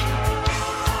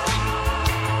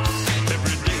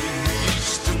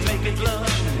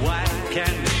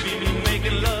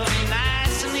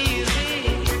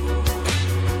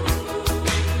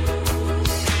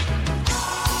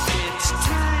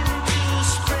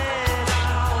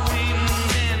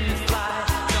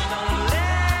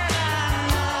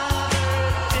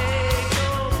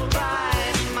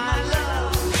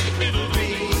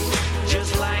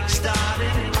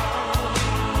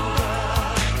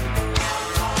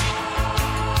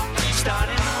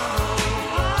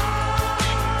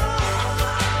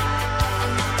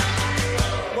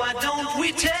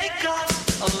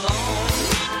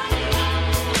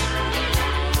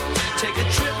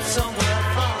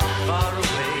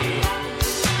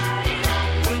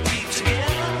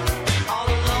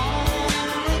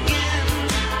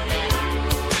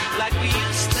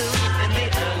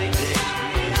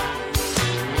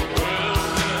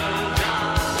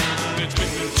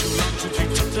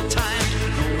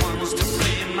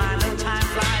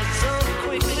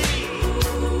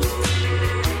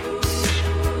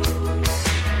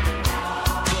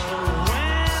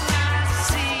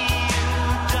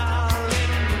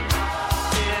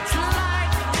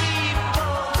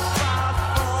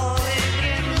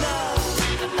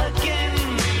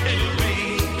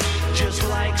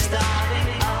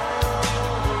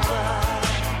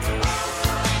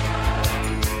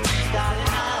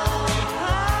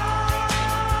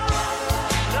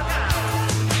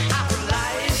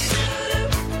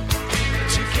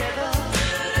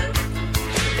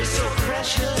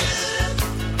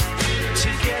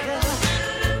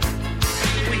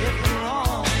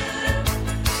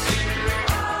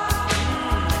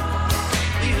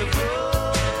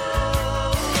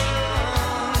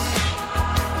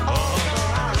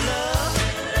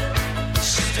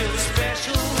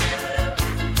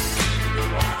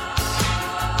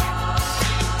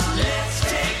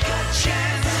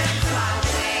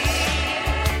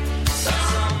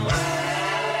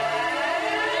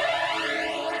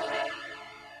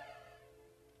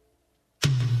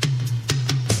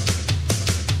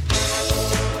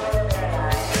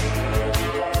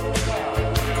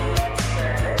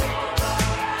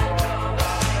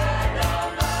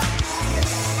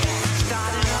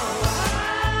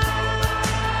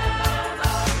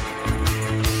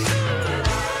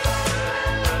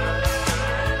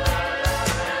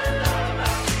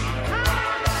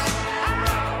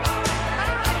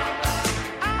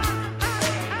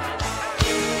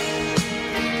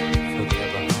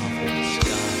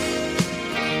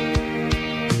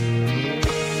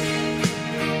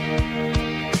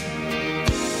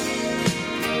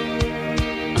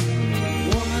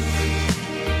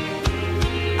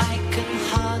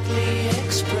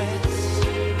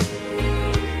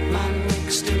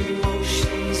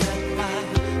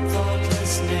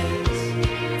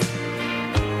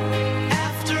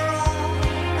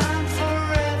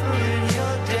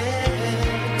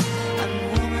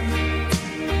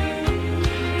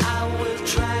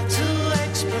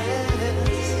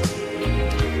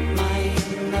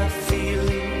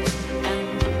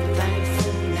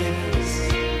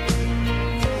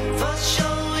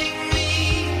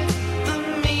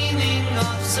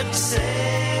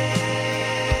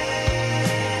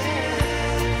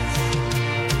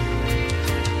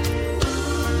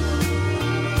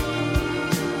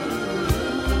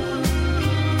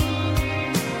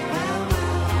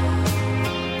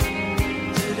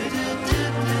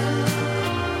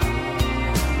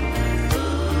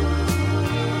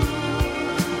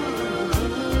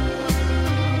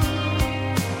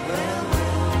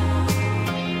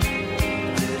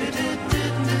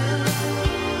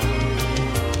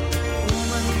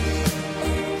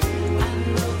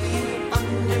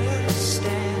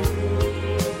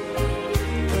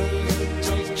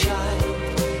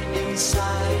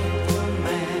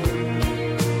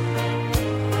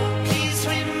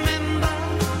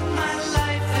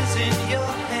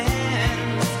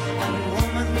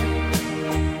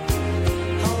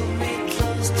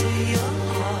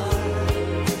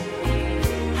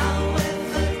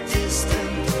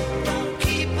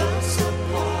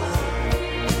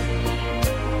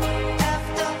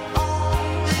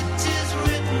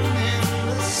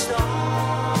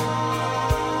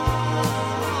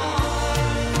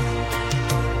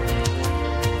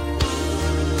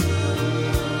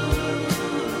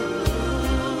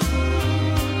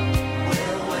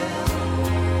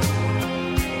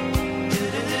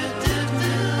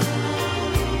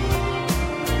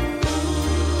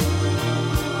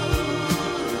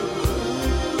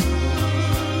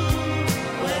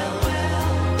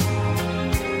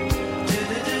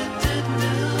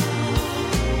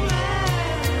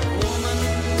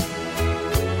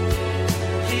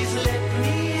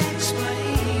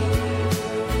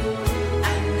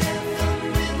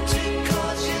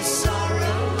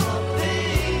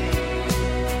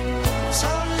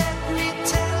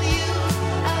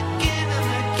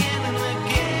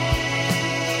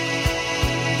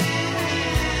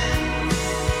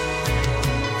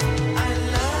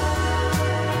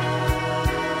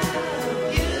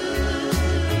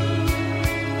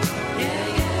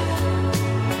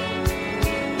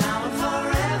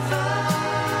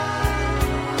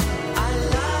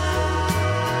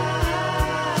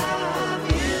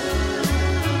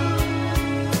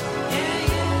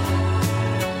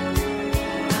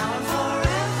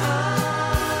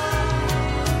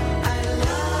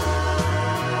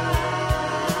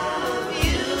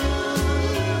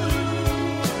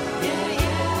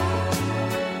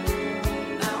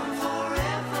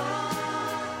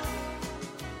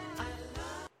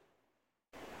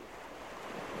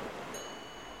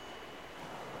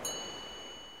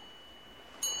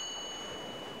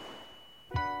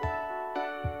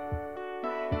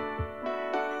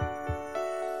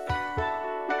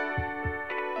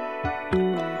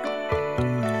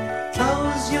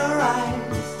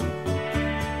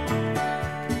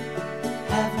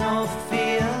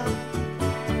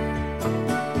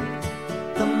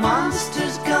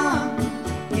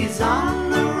 on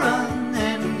the run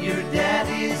and your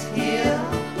daddy's here.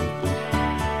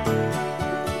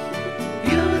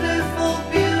 Beautiful,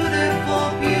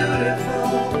 beautiful, beautiful,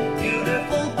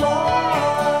 beautiful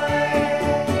boy.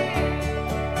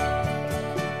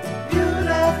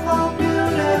 Beautiful,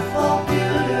 beautiful,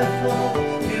 beautiful,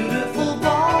 beautiful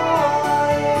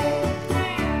boy.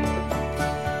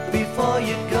 Before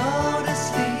you go to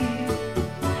sleep,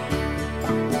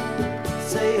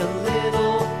 say a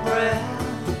little prayer.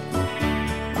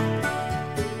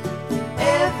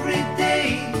 Every day,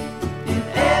 in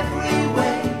every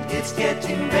way, it's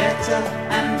getting better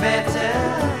and better.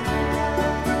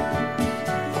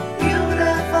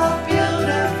 Beautiful,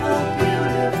 beautiful,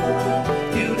 beautiful,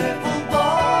 beautiful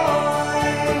boy.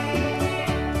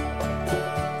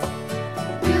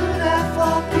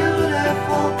 Beautiful,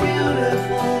 beautiful,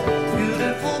 beautiful,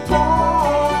 beautiful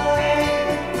boy.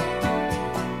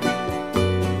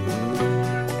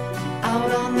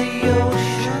 Out on the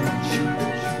ocean,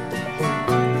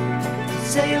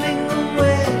 sailing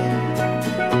away.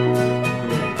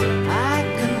 I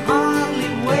can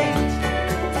hardly wait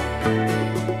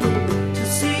to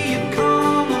see you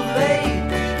come of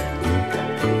age.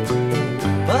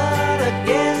 But I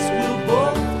guess we'll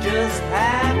both just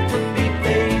have to be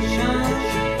patient.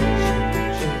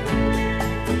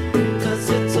 'Cause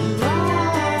it's a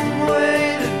long way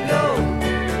to go,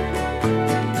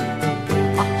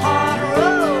 a hard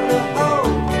road to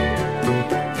hoe.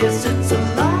 Yes, it's a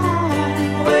long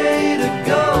way to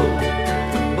go,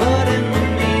 but in the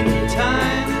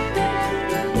meantime,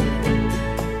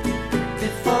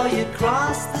 before you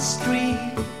cross the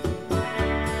street,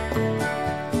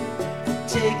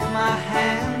 take my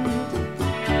hand.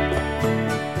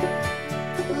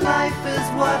 Life is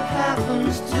what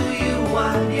happens to you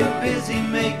while you're busy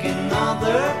making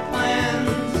other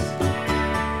plans.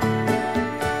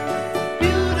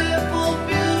 Beautiful,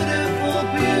 beautiful,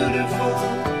 beautiful,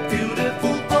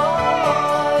 beautiful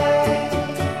boy.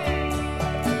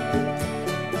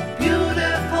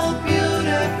 Beautiful,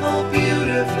 beautiful,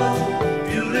 beautiful,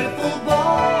 beautiful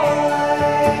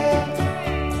boy.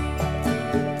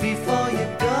 Before you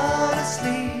go to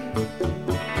sleep,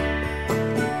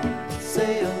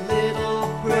 say a little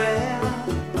prayer.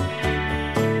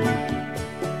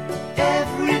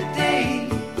 Every day,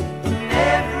 in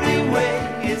every way,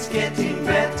 it's getting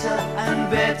better and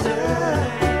better.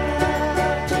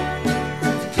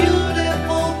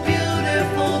 Beautiful,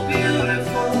 beautiful,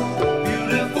 beautiful,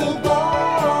 beautiful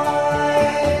boy.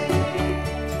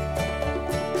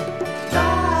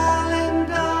 Darling,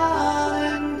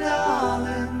 darling,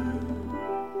 darling,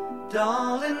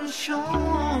 darling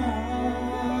Sean.